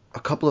 a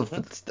couple of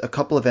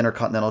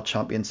Intercontinental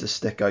champions to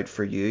stick out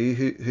for you.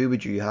 Who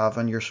would you have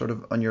on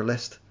your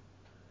list?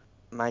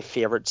 My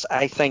favourites,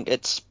 I think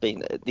it's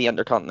been the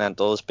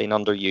Intercontinental has been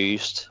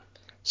underused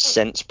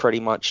since pretty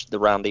much the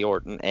Randy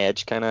Orton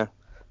Edge kind of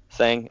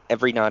thing.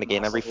 Every now and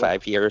again, every Massively.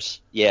 5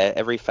 years, yeah,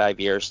 every 5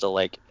 years they'll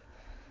like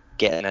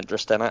get an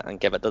interest in it and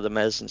give it to the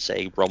Miz and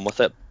say run with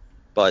it.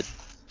 But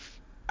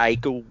I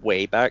go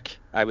way back.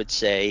 I would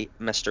say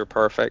Mr.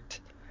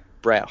 Perfect,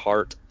 Bret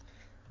Hart,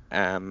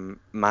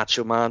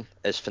 Macho Man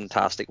is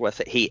fantastic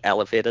with it. He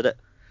elevated it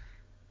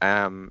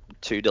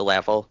to the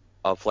level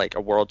of like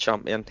a world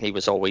champion. He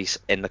was always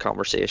in the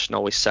conversation,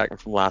 always second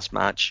from last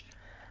match.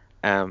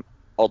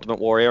 Ultimate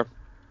Warrior,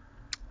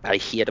 I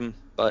hate him,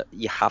 but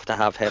you have to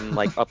have him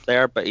like up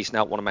there. But he's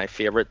not one of my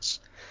favorites.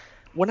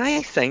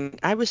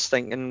 I was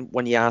thinking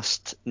when you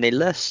asked Neil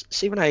this,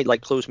 see when I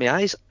like close my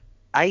eyes,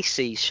 I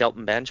see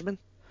Shelton Benjamin.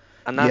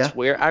 And Yeah. that's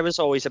weird. I was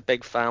always a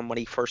big fan when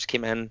he first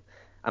came in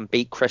and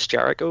beat Chris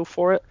Jericho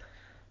for it.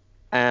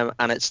 And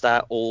it's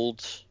that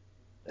old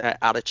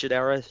Attitude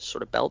Era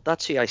sort of belt.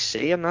 That's who I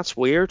see, and that's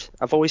weird.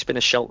 I've always been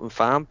a Shelton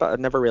fan, but I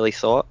never really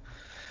thought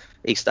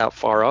he's that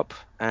far up.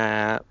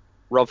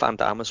 Rob Van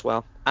Dam as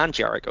well, and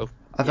Jericho.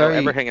 A very,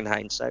 Everything in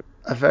hindsight.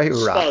 a very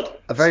rat, Spud,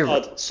 a very.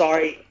 Spud,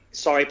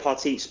 sorry,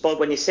 Potsy. Spud,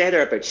 when you say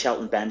there about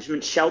Shelton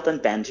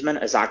Benjamin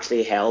has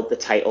actually held the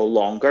title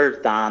longer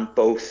than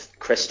both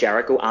Chris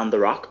Jericho and The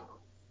Rock.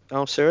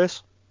 Oh,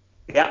 serious?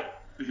 Yeah.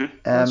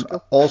 That's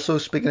cool. Also,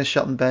 speaking of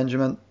Shelton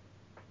Benjamin,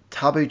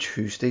 Taboo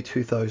Tuesday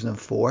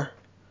 2004.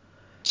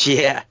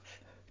 Yeah.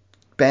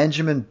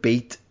 Benjamin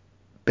beat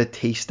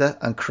Batista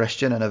and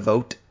Christian in a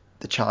vote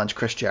to challenge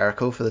Chris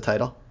Jericho for the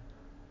title.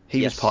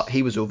 He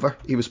was over.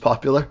 He was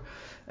popular.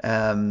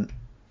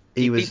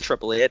 He beat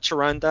Triple H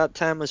around that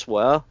time as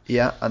well.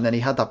 Yeah, and then he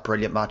had that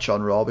brilliant match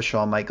on Raw with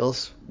Shawn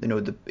Michaels. He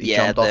Yeah,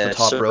 jumped off the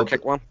top super rope.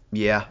 kick one.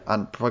 Yeah,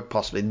 and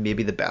possibly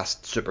maybe the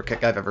best super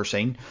kick I've ever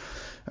seen,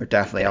 or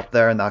definitely up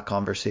there in that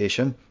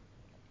conversation.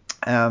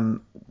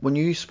 When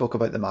you spoke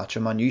about the Macho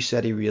Man, you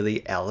said he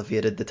really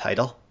elevated the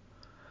title,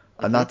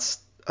 and that's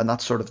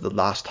sort of the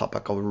last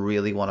topic I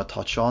really want to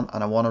touch on,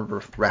 and I want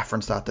to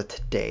reference that to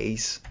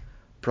today's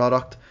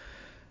product.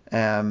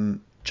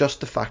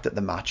 Just the fact that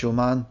the Macho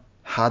Man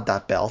had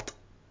that belt,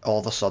 all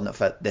of a sudden it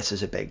felt this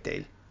is a big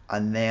deal.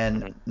 And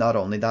then not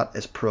only that,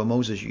 his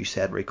promos, as you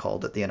said,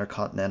 recalled at the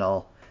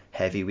Intercontinental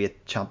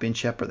Heavyweight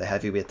Championship or the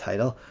Heavyweight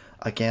title.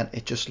 Again,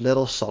 it just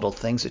little subtle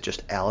things that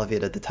just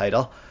elevated the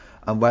title.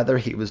 And whether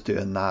he was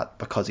doing that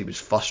because he was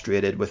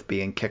frustrated with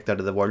being kicked out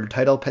of the world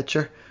title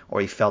picture,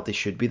 or he felt he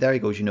should be there, he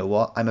goes, you know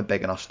what, I'm a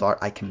big enough star,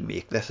 I can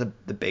make this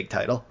the big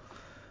title.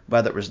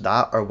 Whether it was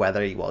that or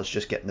whether he was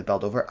just getting the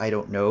belt over, I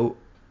don't know.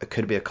 It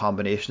could be a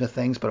combination of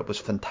things, but it was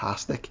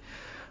fantastic.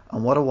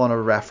 And what I want to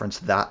reference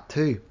that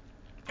to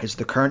is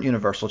the current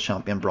Universal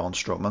Champion Braun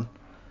Strowman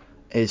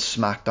is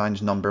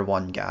SmackDown's number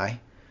one guy.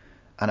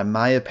 And in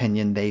my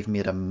opinion, they've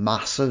made a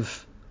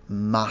massive,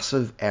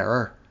 massive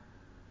error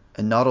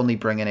in not only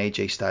bringing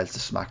AJ Styles to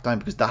SmackDown,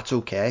 because that's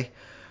okay,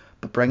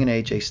 but bringing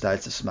AJ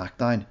Styles to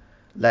SmackDown,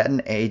 letting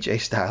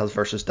AJ Styles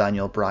versus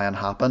Daniel Bryan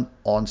happen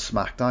on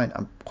SmackDown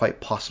and quite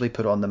possibly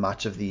put on the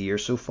match of the year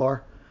so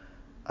far,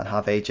 and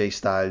have AJ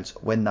Styles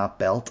win that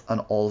belt,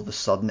 and all of a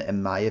sudden,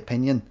 in my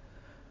opinion,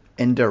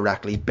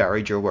 indirectly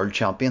buried your world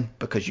champion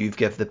because you've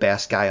given the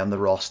best guy on the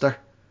roster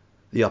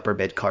the upper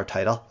mid card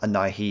title, and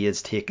now he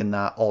is taking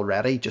that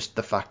already. Just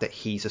the fact that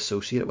he's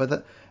associated with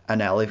it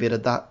and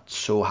elevated that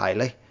so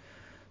highly.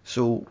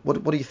 So,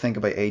 what do you think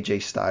about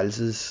AJ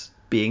Styles'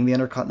 being the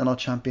Intercontinental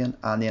Champion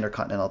and the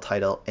Intercontinental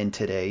title in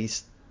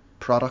today's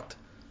product?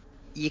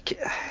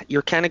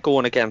 You're kind of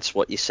going against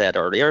what you said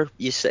earlier.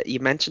 You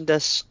mentioned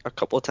this a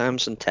couple of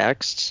times in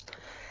texts.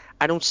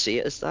 I don't see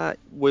it as that.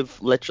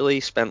 We've literally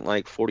spent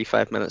like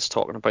 45 minutes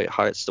talking about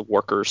how it's the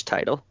workers'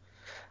 title.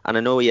 And I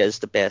know he is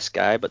the best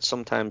guy, but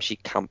sometimes you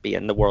can't be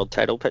in the world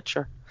title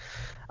picture.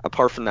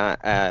 Apart from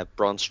that,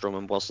 Braun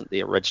Strowman wasn't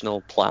the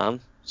original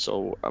plan,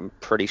 so I'm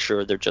pretty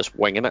sure they're just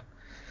winging it.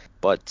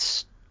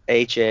 But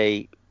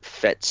AJ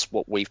fits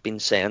what we've been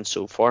saying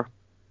so far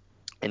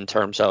in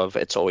terms of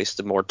it's always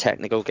the more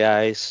technical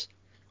guys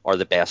are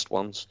the best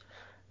ones.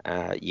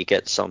 You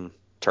get some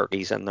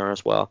turkeys in there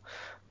as well.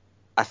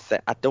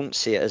 I don't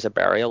see it as a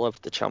burial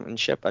of the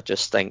championship. I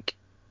just think,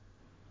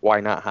 why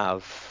not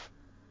have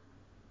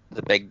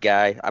the big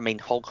guy? I mean,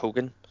 Hulk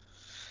Hogan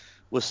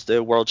was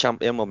the world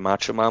champion when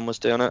Macho Man was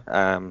doing it.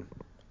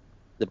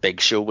 The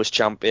Big Show was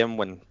champion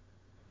when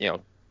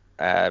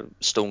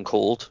Stone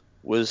Cold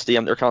was the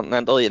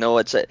Intercontinental.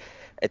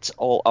 It's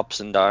all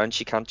ups and downs.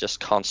 You can't just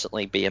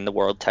constantly be in the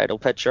world title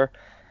picture.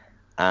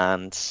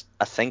 And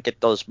I think it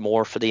does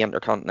more for the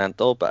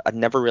Intercontinental, but I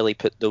never really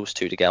put those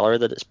two together,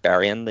 that it's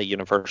burying the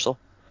Universal.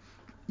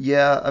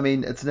 Yeah, I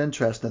mean, it's an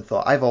interesting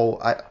thought.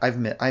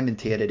 I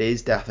maintain it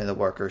is definitely the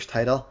workers'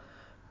 title,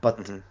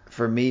 but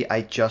for me,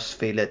 I just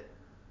feel it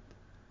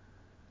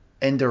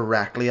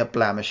indirectly it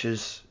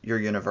blemishes your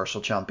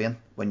Universal Champion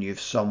when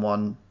you've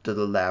someone to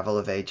the level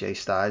of AJ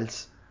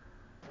Styles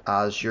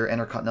as your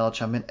Intercontinental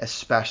Champion,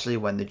 especially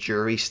when the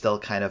jury's still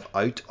kind of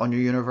out on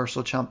your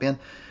Universal Champion.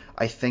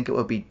 I think it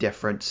would be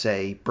different,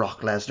 say,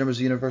 Brock Lesnar was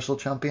the Universal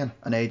Champion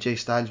and AJ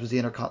Styles was the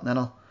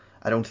Intercontinental.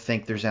 I don't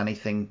think there's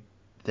anything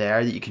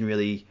there that you can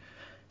really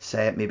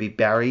say it maybe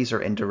buries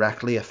or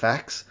indirectly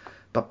affects.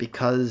 But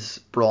because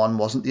Braun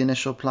wasn't the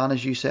initial plan,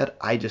 as you said,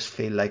 I just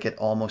feel like it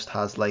almost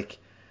has like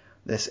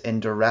this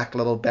indirect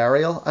little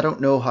burial. I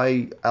don't know how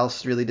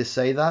else really to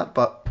say that,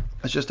 but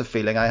it's just a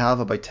feeling I have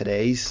about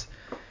today's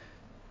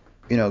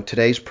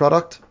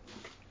product.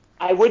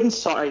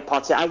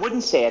 Potsy, I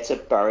wouldn't say it's a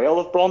burial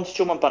of Braun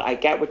Strowman, but I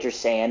get what you're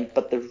saying.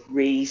 But the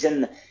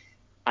reason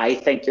I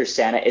think you're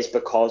saying it is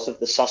because of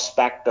the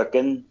suspect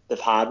booking they've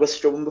had with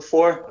Strowman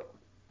before.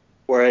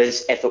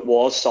 Whereas if it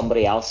was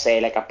somebody else,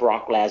 say like a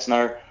Brock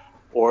Lesnar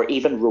or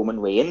even Roman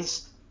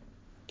Reigns,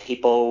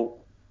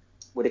 people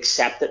would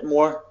accept it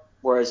more.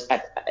 Whereas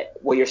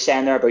what you're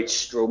saying there about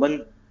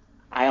Strowman,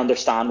 I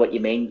understand what you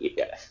mean.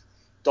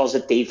 does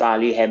it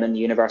devalue him in the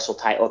Universal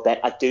title a bit?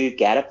 I do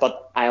get it,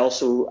 but I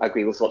also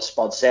agree with what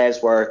Spud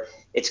says, where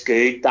it's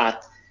good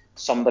that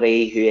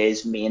somebody who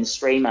is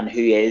mainstream and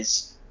who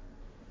is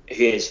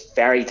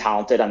very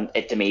talented, and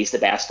it to me is the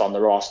best on the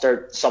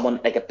roster. Someone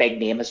like a big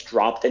name has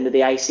dropped into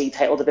the IC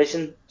title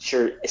division.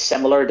 Sure,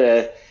 similar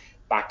to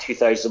back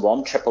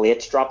 2001, Triple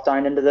H dropped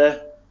down into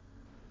the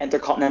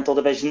Intercontinental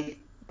division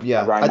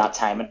Yeah, around that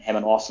time, and him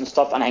and Austin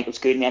stuff. And I think it was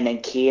good, and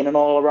then Kane and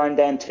all around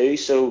then too.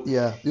 So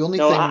yeah. The only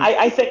no, thing,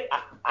 I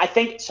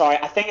think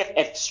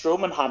if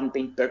Strowman hadn't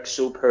been booked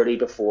so poorly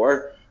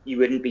before, you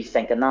wouldn't be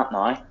thinking that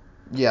now.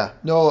 yeah,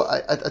 no,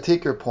 I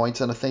take your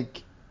points, and I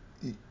think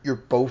you're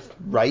both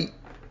right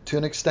to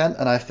an extent,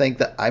 and I think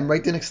that I'm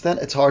right to an extent.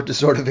 It's hard to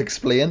sort of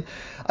explain.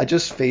 I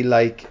just feel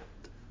like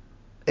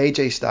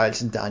AJ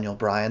Styles and Daniel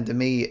Bryan to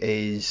me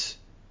is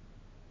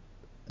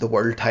the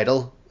world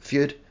title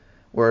feud,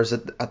 whereas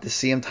at the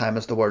same time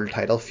as the world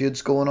title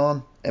feud's going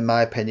on, in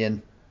my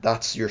opinion,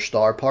 that's your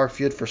star power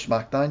feud for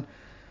SmackDown.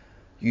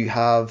 You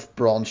have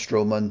Braun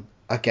Strowman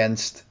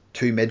against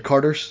two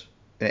mid-carders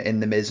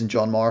in The Miz and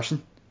John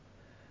Morrison,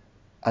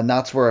 and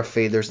that's where I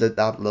feel there's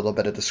that little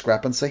bit of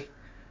discrepancy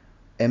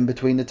in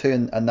between the two,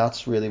 and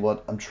that's really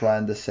what I'm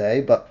trying to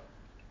say. But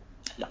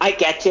I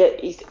get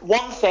you.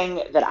 One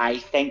thing that I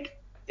think,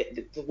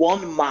 the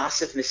one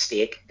massive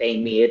mistake they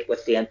made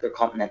with the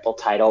Intercontinental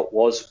title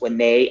was when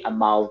they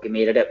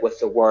amalgamated it with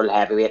the World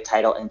Heavyweight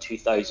title in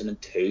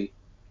 2002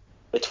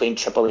 between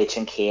Triple H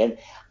and Kane.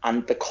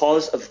 And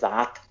because of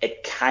that,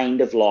 it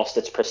kind of lost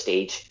its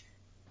prestige.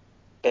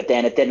 But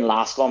then it didn't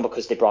last long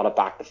because they brought it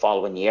back the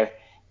following year.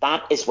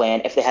 That is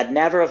when, if they had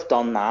never have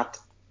done that,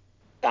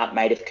 that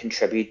might have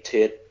contributed to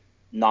it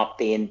not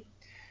being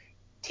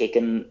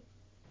taken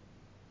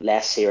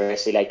less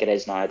seriously like it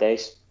is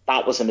nowadays.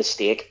 That was a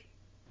mistake.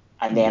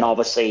 And then yeah,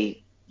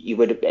 obviously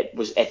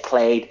it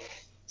played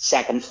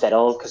second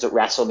fiddle because at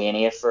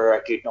WrestleMania for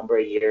a good number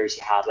of years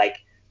you had like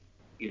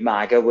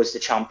Umaga was the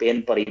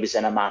champion, but he was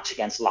in a match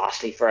against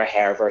Lashley for a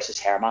hair versus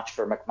hair match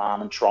for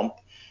McMahon and Trump.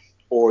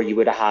 Or you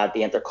would have had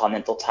the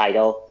Intercontinental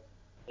title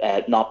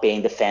not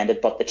being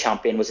defended, but the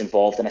champion was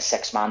involved in a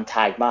six-man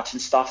tag match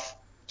and stuff.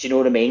 Do you know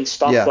what I mean?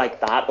 Stuff yeah,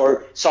 like that.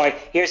 Or, sorry,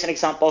 here's an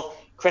example.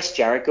 Chris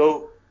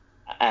Jericho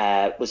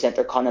was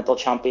Intercontinental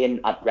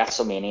champion at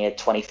WrestleMania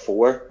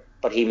 24,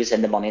 but he was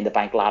in the Money in the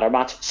Bank ladder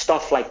match.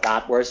 Stuff like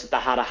that. Whereas if they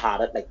had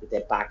it like they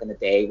did back in the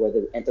day, where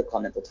the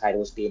Intercontinental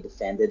title was being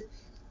defended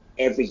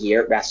every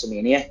year at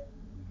WrestleMania.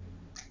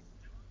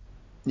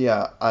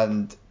 yeah.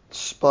 And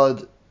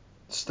Spud,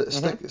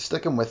 Hmm.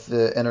 sticking with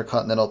the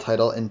Intercontinental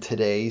title in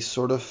today's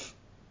sort of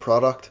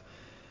product,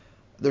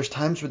 there's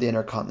times where the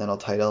Intercontinental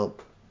title,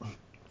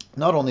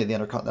 not only the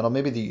Intercontinental,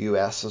 maybe the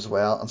US as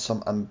well,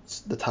 and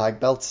the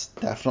tag belts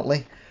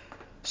definitely.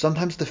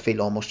 Sometimes they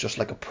feel almost just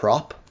like a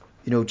prop,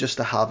 just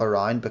to have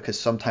around, because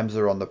sometimes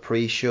they're on the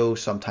pre-show,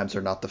 sometimes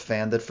they're not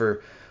defended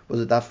for. Was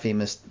it that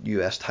famous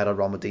US title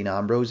run with Dean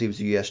Ambrose? He was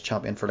US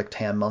champion for like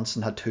 10 months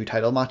and had two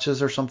title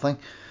matches or something.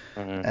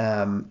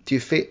 Hmm. Do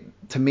you feel?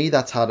 To me,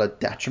 that's had a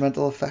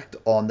detrimental effect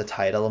on the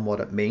title and what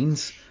it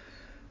means.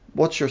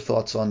 What's your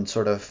thoughts on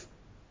sort of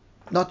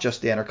not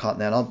just the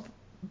Intercontinental,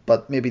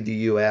 but maybe the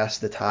US,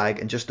 the tag,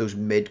 and just those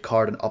mid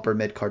card and upper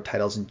mid card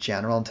titles in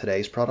general in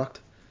today's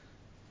product?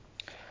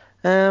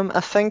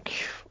 I think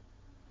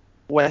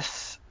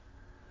with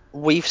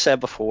we've said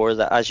before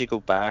that as you go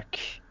back,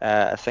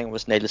 I think it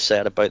was Neil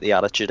said about the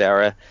Attitude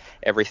Era,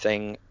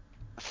 everything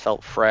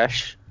felt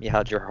fresh. You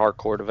had your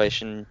hardcore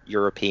division,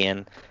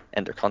 European,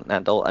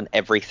 Intercontinental, and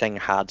everything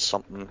had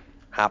something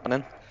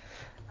happening.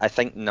 I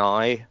think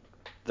now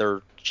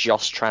they're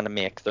just trying to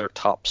make their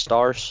top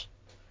stars,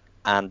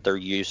 and they're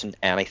using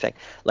anything.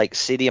 Like,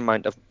 see the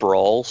amount of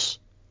brawls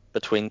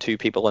between two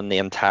people in the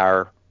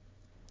entire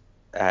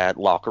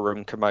locker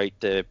room come out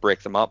to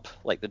break them up.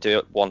 Like, they do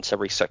it once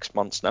every 6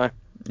 months now.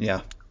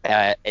 Yeah,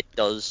 It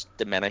does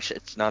diminish.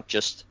 It's not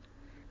just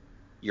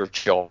your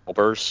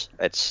jobbers.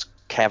 It's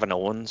Kevin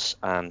Owens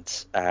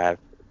and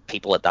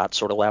people at that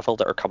sort of level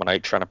that are coming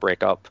out trying to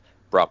break up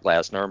Brock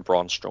Lesnar and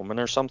Braun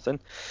Strowman or something.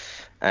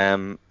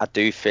 I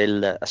do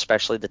feel that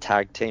especially the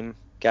tag team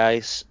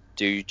guys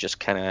do just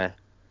kind of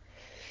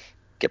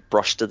get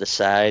brushed to the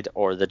side,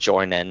 or they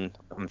join in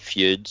on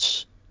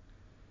feuds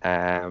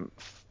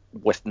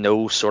with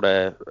no sort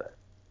of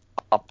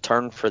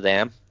upturn for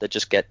them. They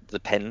just get the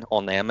pin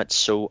on them. It's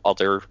so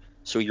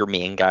your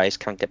main guys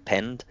can't get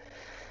pinned.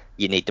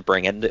 You need to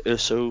bring in the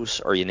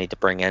Usos, or you need to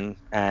bring in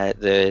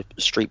the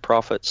Street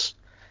Profits.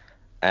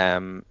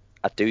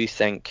 I do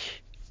think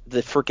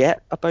they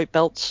forget about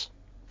belts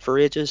for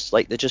ages.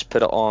 Like, they just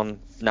put it on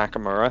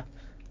Nakamura,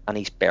 and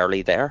he's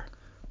barely there.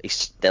 He's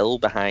still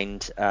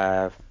behind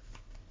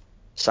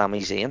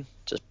Sami Zayn,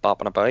 just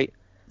bopping about.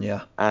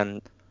 yeah,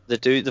 And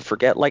they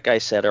forget, like I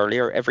said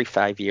earlier, every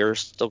 5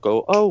 years they'll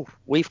go, oh,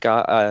 we've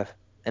got a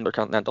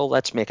Intercontinental,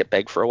 let's make it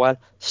big for a while,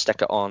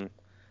 stick it on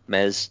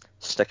Miz,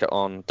 stick it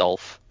on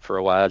Dolph for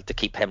a while to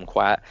keep him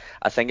quiet.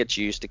 I think it's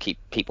used to keep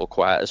people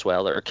quiet as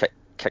well, or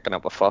kicking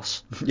up a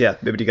fuss. Yeah,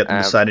 maybe to get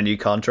them to sign a new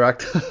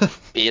contract.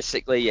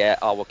 Basically, yeah,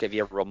 I will give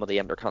you a run with the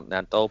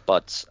Intercontinental,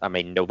 but I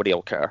mean, nobody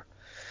will care.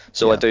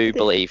 So I Yeah. do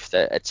believe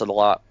that it's a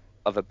lot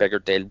of a bigger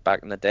deal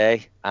back in the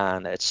day,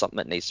 and it's something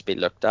that needs to be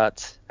looked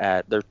at.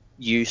 They're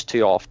used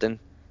too often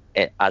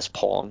as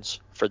pawns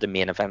for the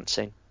main event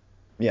scene.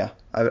 Yeah,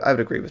 I would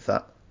agree with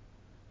that.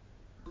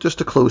 Just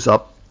to close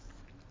up,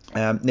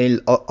 Neil,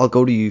 I'll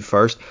go to you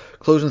first.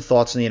 Closing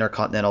thoughts on the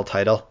Intercontinental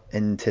title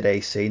in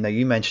today's scene. Now,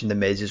 you mentioned The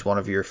Miz is one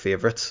of your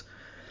favourites.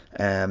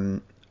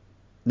 The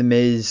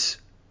Miz,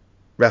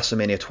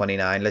 WrestleMania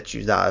 29, let's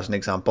use that as an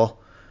example.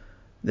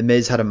 The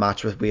Miz had a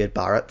match with Wade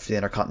Barrett for the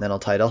Intercontinental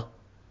title,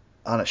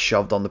 and it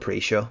shoved on the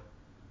pre-show.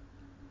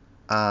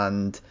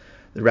 And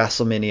the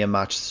WrestleMania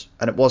match,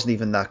 and it wasn't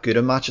even that good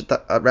a match at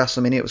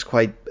WrestleMania.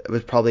 It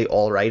was probably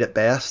all right at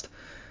best.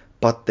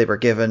 But they were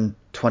given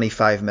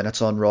 25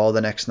 minutes on Raw the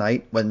next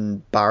night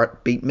when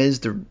Barrett beat Miz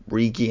to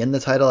regain the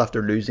title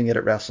after losing it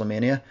at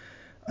WrestleMania.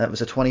 And it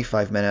was a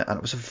 25-minute, and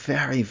it was a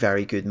very,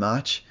 very good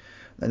match.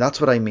 And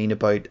that's what I mean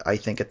about, I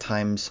think at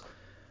times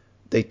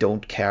they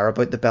don't care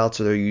about the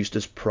belts, or they're used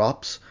as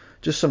props.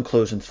 Just some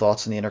closing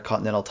thoughts on the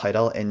Intercontinental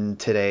title in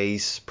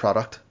today's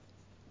product.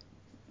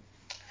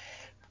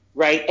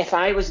 Right, if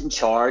I was in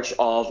charge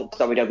of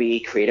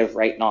WWE Creative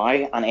right now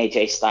and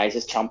AJ Styles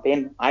is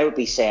champion, I would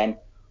be saying,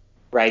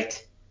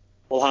 right,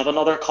 we'll have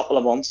another couple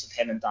of months of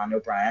him and Daniel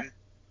Bryan.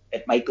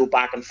 It might go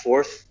back and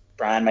forth.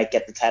 Bryan might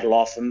get the title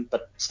off him,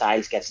 but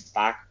Styles gets it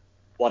back,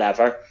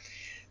 whatever.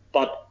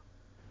 But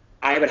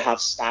I would have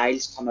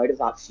Styles come out of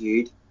that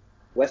feud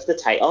with the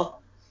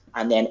title,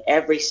 and then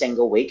every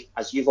single week,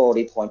 as you've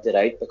already pointed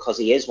out, because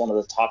he is one of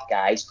the top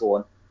guys,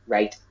 going,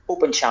 right,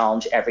 open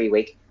challenge every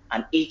week,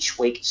 and each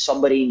week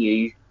somebody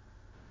new,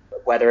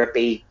 whether it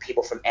be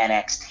people from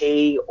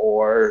NXT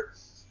or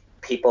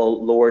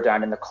people lower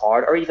down in the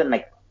card, or even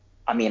like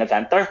a main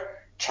eventer,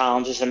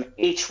 challenges him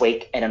each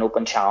week in an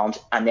open challenge,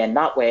 and then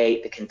that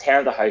way they can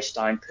tear the house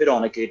down, put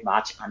on a good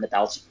match, and the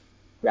belt's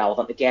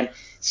relevant again.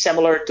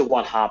 Similar to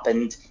what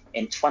happened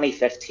in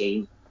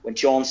 2015 when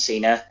John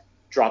Cena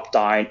dropped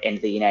down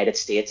into the United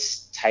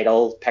States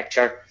title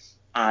picture,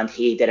 and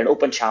he did an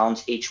open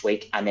challenge each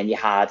week, and then you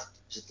had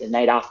the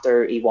night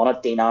after he won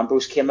it, Dean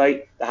Ambrose came out.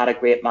 They had a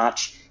great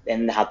match.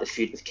 Then they had the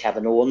feud with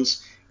Kevin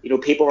Owens.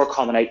 People were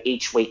coming out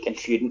each week and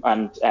feuding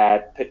and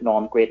putting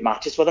on great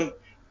matches with him.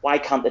 Why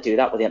can't they do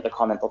that with the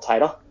Intercontinental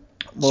title?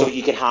 So Well,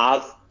 you could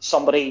have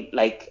somebody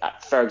like,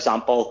 for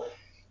example,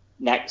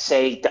 next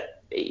say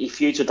he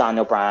feuds with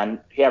Daniel Bryan.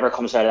 Whoever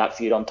comes out of that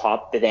feud on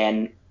top, they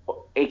then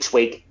each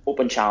week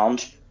open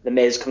challenge. The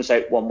Miz comes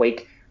out one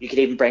week. You could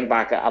even bring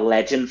back a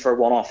legend for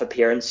one-off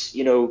appearance.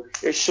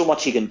 There's so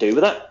much you can do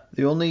with it,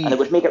 and it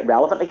would make it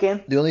relevant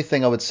again. The only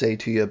thing I would say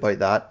to you about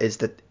that is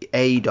that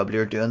AEW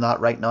are doing that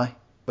right now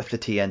with the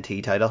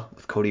TNT title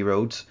with Cody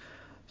Rhodes.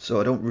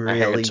 So I don't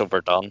really. I think it's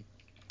overdone.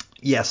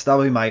 Yes, that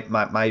would be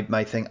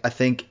my thing. I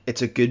think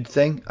it's a good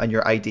thing, and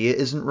your idea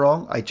isn't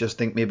wrong. I just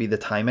think maybe the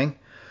timing,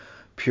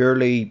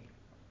 purely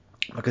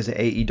because the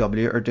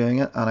AEW are doing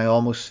it, and I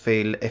almost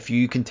feel if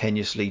you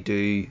continuously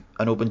do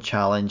an open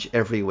challenge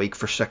every week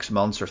for 6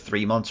 months or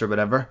 3 months or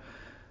whatever,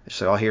 it's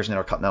like, oh, here's an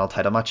Intercontinental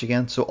title match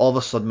again. So all of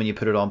a sudden when you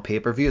put it on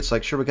pay-per-view, it's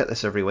like, sure, we get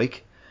this every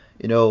week.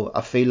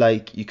 I feel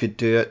like you could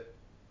do it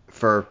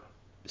for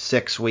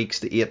 6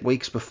 weeks to 8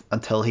 weeks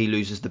until he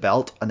loses the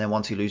belt, and then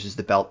once he loses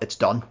the belt, it's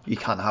done. You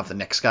can't have the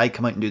next guy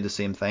come out and do the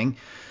same thing.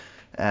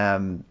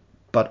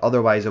 But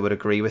otherwise, I would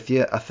agree with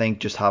you. I think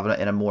just having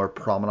it in a more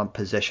prominent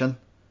position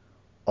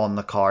on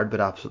the card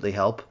would absolutely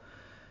help.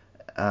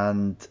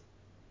 And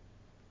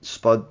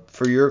Spud,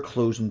 for your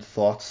closing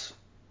thoughts,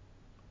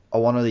 I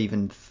want to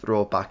even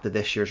throw it back to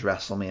this year's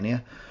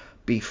WrestleMania.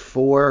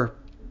 Before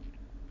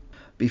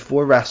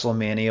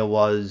WrestleMania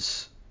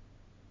was,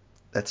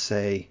 let's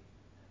say,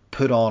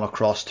 put on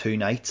across 2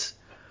 nights,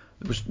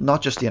 there was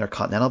not just the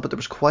Intercontinental, but there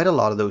was quite a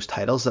lot of those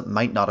titles that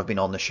might not have been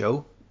on the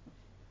show.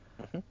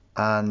 Mm-hmm.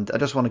 And I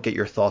just want to get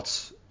your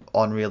thoughts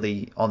on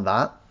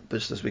that,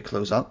 just as we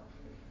close up.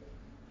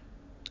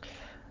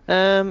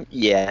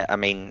 Yeah, I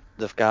mean,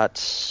 they've got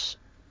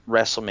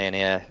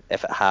WrestleMania.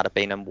 If it had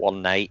been in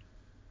one night,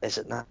 is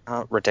it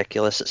not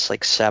ridiculous? It's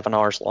like 7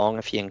 hours long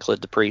if you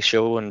include the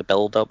pre-show and the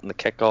build-up and the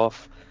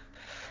kickoff,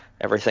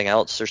 everything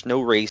else. There's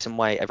no reason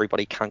why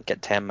everybody can't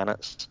get 10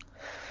 minutes.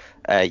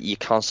 You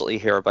constantly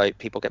hear about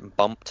people getting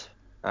bumped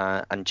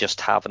and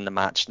just having the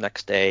match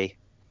next day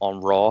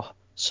on Raw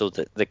so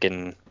that they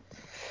can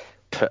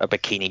put a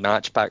bikini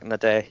match back in the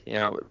day.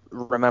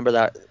 Remember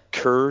that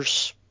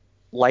Coors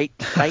Light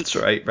fight? That's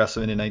right,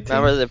 WrestleMania 19.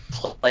 Remember the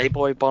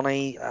Playboy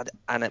Bunny,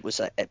 and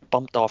it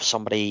bumped off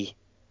somebody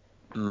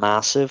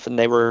massive, and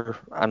they were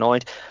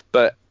annoyed.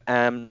 But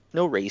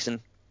no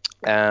reason.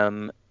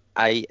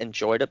 I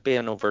enjoyed it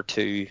being over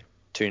two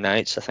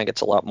nights. I think it's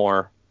a lot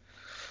more.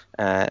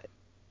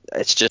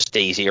 It's just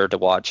easier to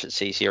watch.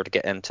 It's easier to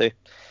get into.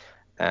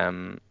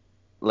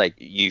 Like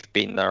you've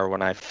been there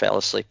when I fell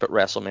asleep at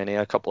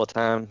WrestleMania a couple of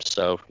times,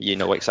 so you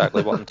know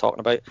exactly what I'm talking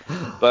about.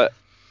 But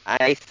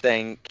I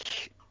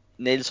think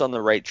Neil's on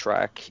the right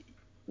track.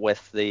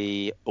 with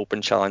the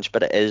Open Challenge,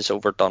 but it is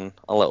overdone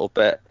a little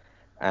bit.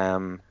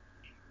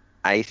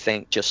 I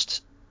think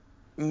just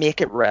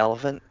make it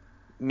relevant,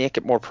 make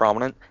it more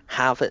prominent,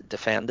 have it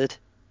defended,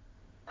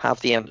 have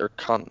the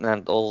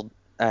Intercontinental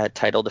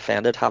title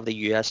defended, have the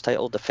US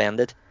title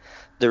defended.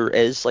 There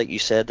is, like you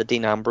said, the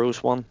Dean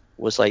Ambrose one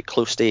was like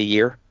close to a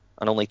year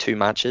and only 2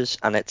 matches,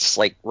 and it's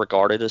like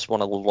regarded as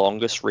one of the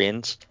longest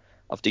reigns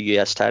of the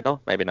US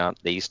title. Maybe not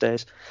these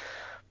days,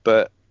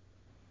 but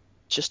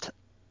just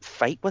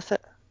fight with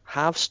it.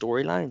 Have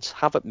storylines.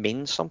 Have it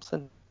mean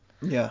something.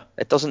 Yeah.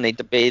 It doesn't need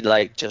to be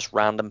like just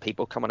random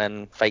people coming in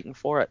and fighting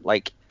for it.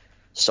 Like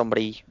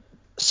somebody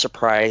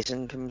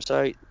surprising comes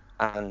out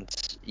and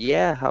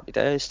yeah, happy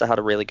days. They had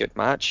a really good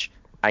match.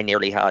 I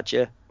nearly had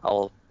you.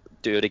 I'll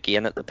do it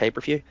again at the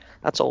pay-per-view.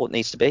 That's all it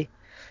needs to be.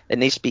 It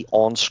needs to be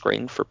on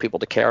screen for people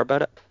to care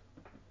about it.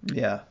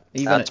 Yeah.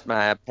 Even That's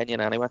my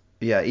opinion anyway.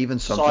 Yeah, even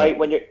Sorry,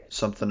 when you're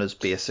something as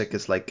basic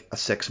as like a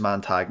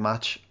 6-man tag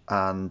match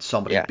and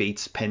somebody Yeah.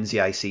 pins the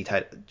IC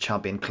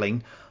champion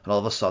clean, and all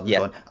of a sudden Yeah.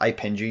 going, I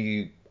pinned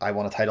you, I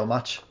want a title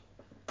match.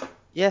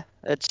 Yeah,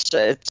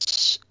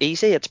 it's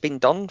easy. It's been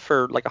done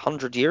for like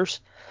 100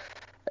 years.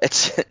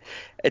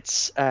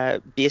 It's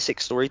basic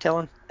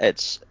storytelling.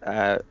 It's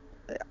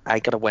I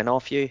gotta win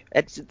off you.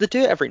 They do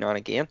it every now and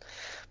again,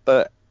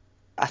 but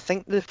I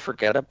think they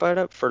forget about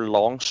it for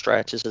long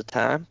stretches of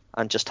time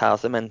and just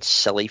have them in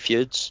silly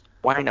feuds.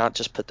 Why not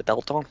just put the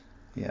belt on?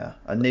 Yeah.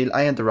 And Neil,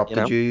 I interrupted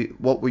You know? you.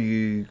 What were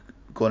you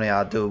going to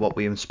add to what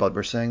we and Spud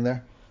were saying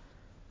there?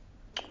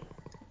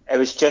 It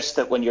was just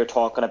that when you're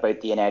talking about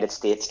the United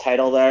States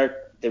title there,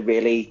 they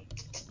really,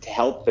 to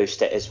help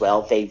boost it as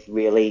well, they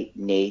really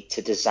need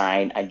to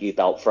design a new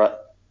belt for it.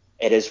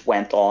 It has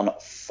went on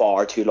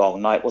far too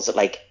long now. Was it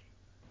like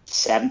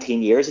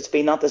 17 years it's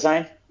been that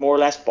design, more or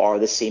less, bar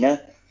the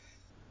Cena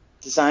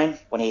design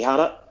when he had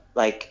it?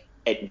 Like,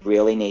 it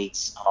really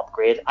needs an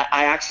upgrade.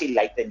 I actually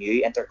like the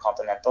new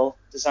Intercontinental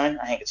design.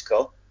 I think it's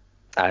cool.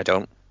 I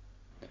don't.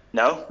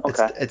 No?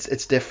 Okay.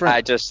 It's different.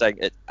 I just think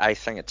it. I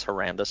think it's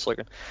horrendous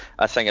looking.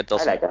 I think it I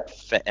like doesn't it.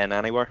 fit in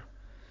anywhere.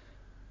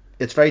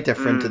 It's very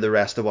different to the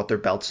rest of what their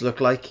belts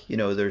look like. You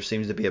know, there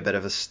seems to be a bit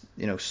of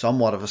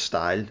somewhat of a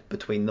style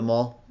between them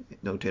all,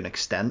 to an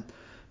extent.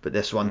 But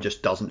this one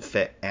just doesn't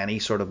fit any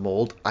sort of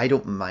mold. I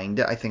don't mind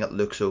it. I think it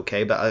looks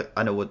okay, but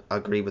I know I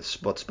agree with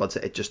what Spud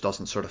said. It just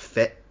doesn't sort of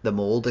fit the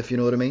mold, if you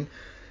know what I mean.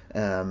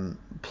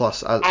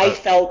 Plus, I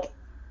felt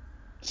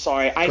go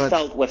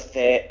ahead. with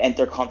the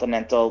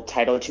Intercontinental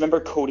title. Do you remember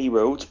Cody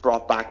Rhodes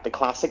brought back the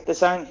classic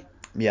design?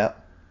 Yeah,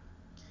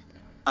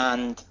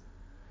 And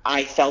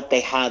I felt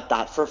they had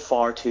that for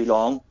far too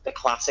long. The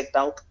classic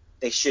belt.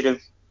 They should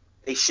have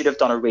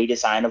done a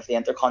redesign of the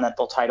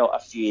Intercontinental title a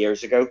few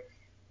years ago.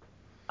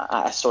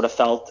 I sort of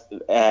felt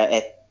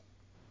it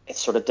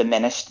sort of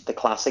diminished the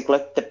classic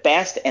look. The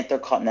best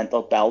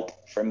Intercontinental belt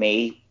for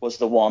me was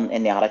the one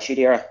in the Attitude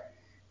Era.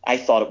 I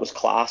thought it was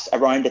class.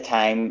 Around the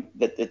time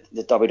that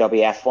the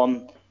WWF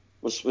one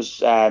was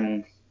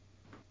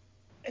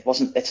it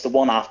wasn't. It's the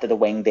one after the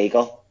Winged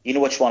Eagle. You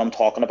know which one I'm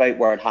talking about,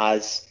 where it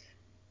has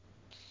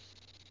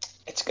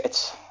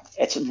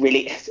it's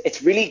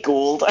really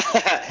gold,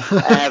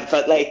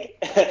 but like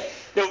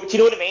no, do you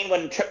know what I mean?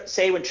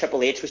 When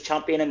Triple H was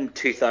champion in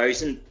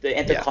 2000, the yeah,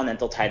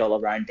 Intercontinental title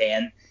around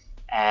then,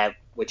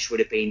 which would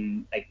have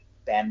been like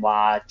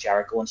Benoit,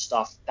 Jericho, and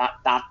stuff.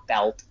 That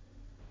belt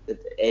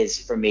is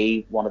for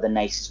me one of the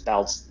nicest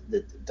belts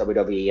that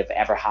WWE have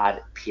ever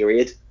had.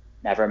 Period.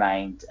 Never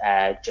mind,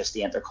 just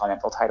the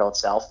Intercontinental title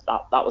itself.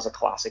 That was a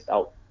classic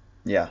belt.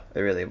 yeah. It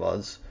really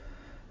was.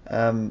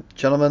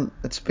 Gentlemen,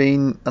 it's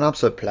been an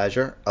absolute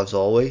pleasure as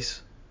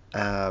always.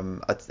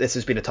 This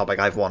has been a topic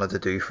I've wanted to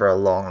do for a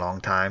long,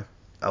 long time.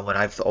 And when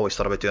I've always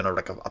thought about doing a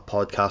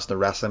podcast, a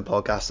wrestling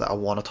podcast, that I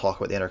want to talk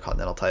about the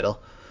Intercontinental title.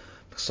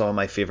 Some of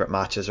my favorite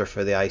matches are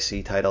for the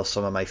IC title.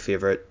 Some of my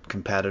favorite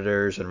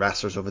competitors and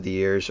wrestlers over the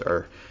years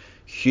are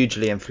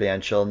hugely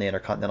influential in the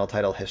Intercontinental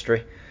title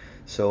history.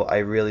 So I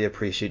really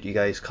appreciate you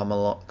guys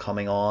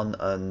coming on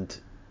and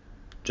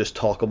just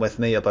talking with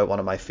me about one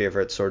of my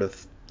favorite sort of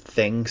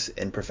things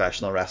in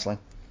professional wrestling.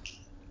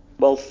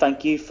 Well,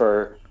 thank you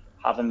for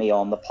having me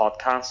on the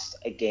podcast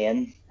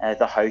again,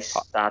 the house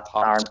that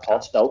Darren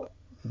Potts Pottscast. built.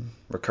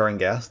 Recurring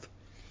guest.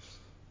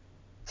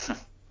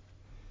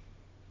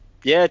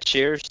 Yeah,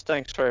 cheers.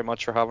 Thanks very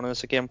much for having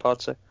us again,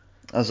 Potsy.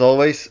 As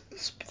always,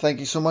 thank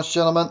you so much,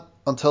 gentlemen.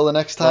 Until the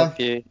next time, Love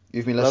you.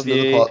 you've been Love listening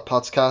to the you.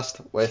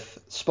 Pottscast with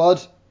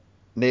Spud,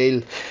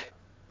 Neil.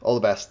 All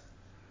the best.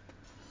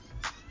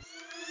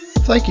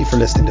 Thank you for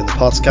listening to the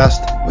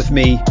Pottscast with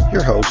me,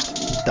 your host,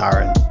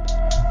 Darren.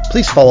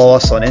 Please follow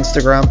us on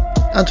Instagram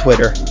and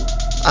Twitter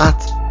at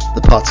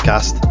the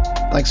Pottscast.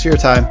 Thanks for your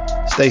time,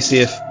 stay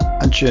safe,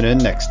 and tune in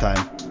next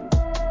time.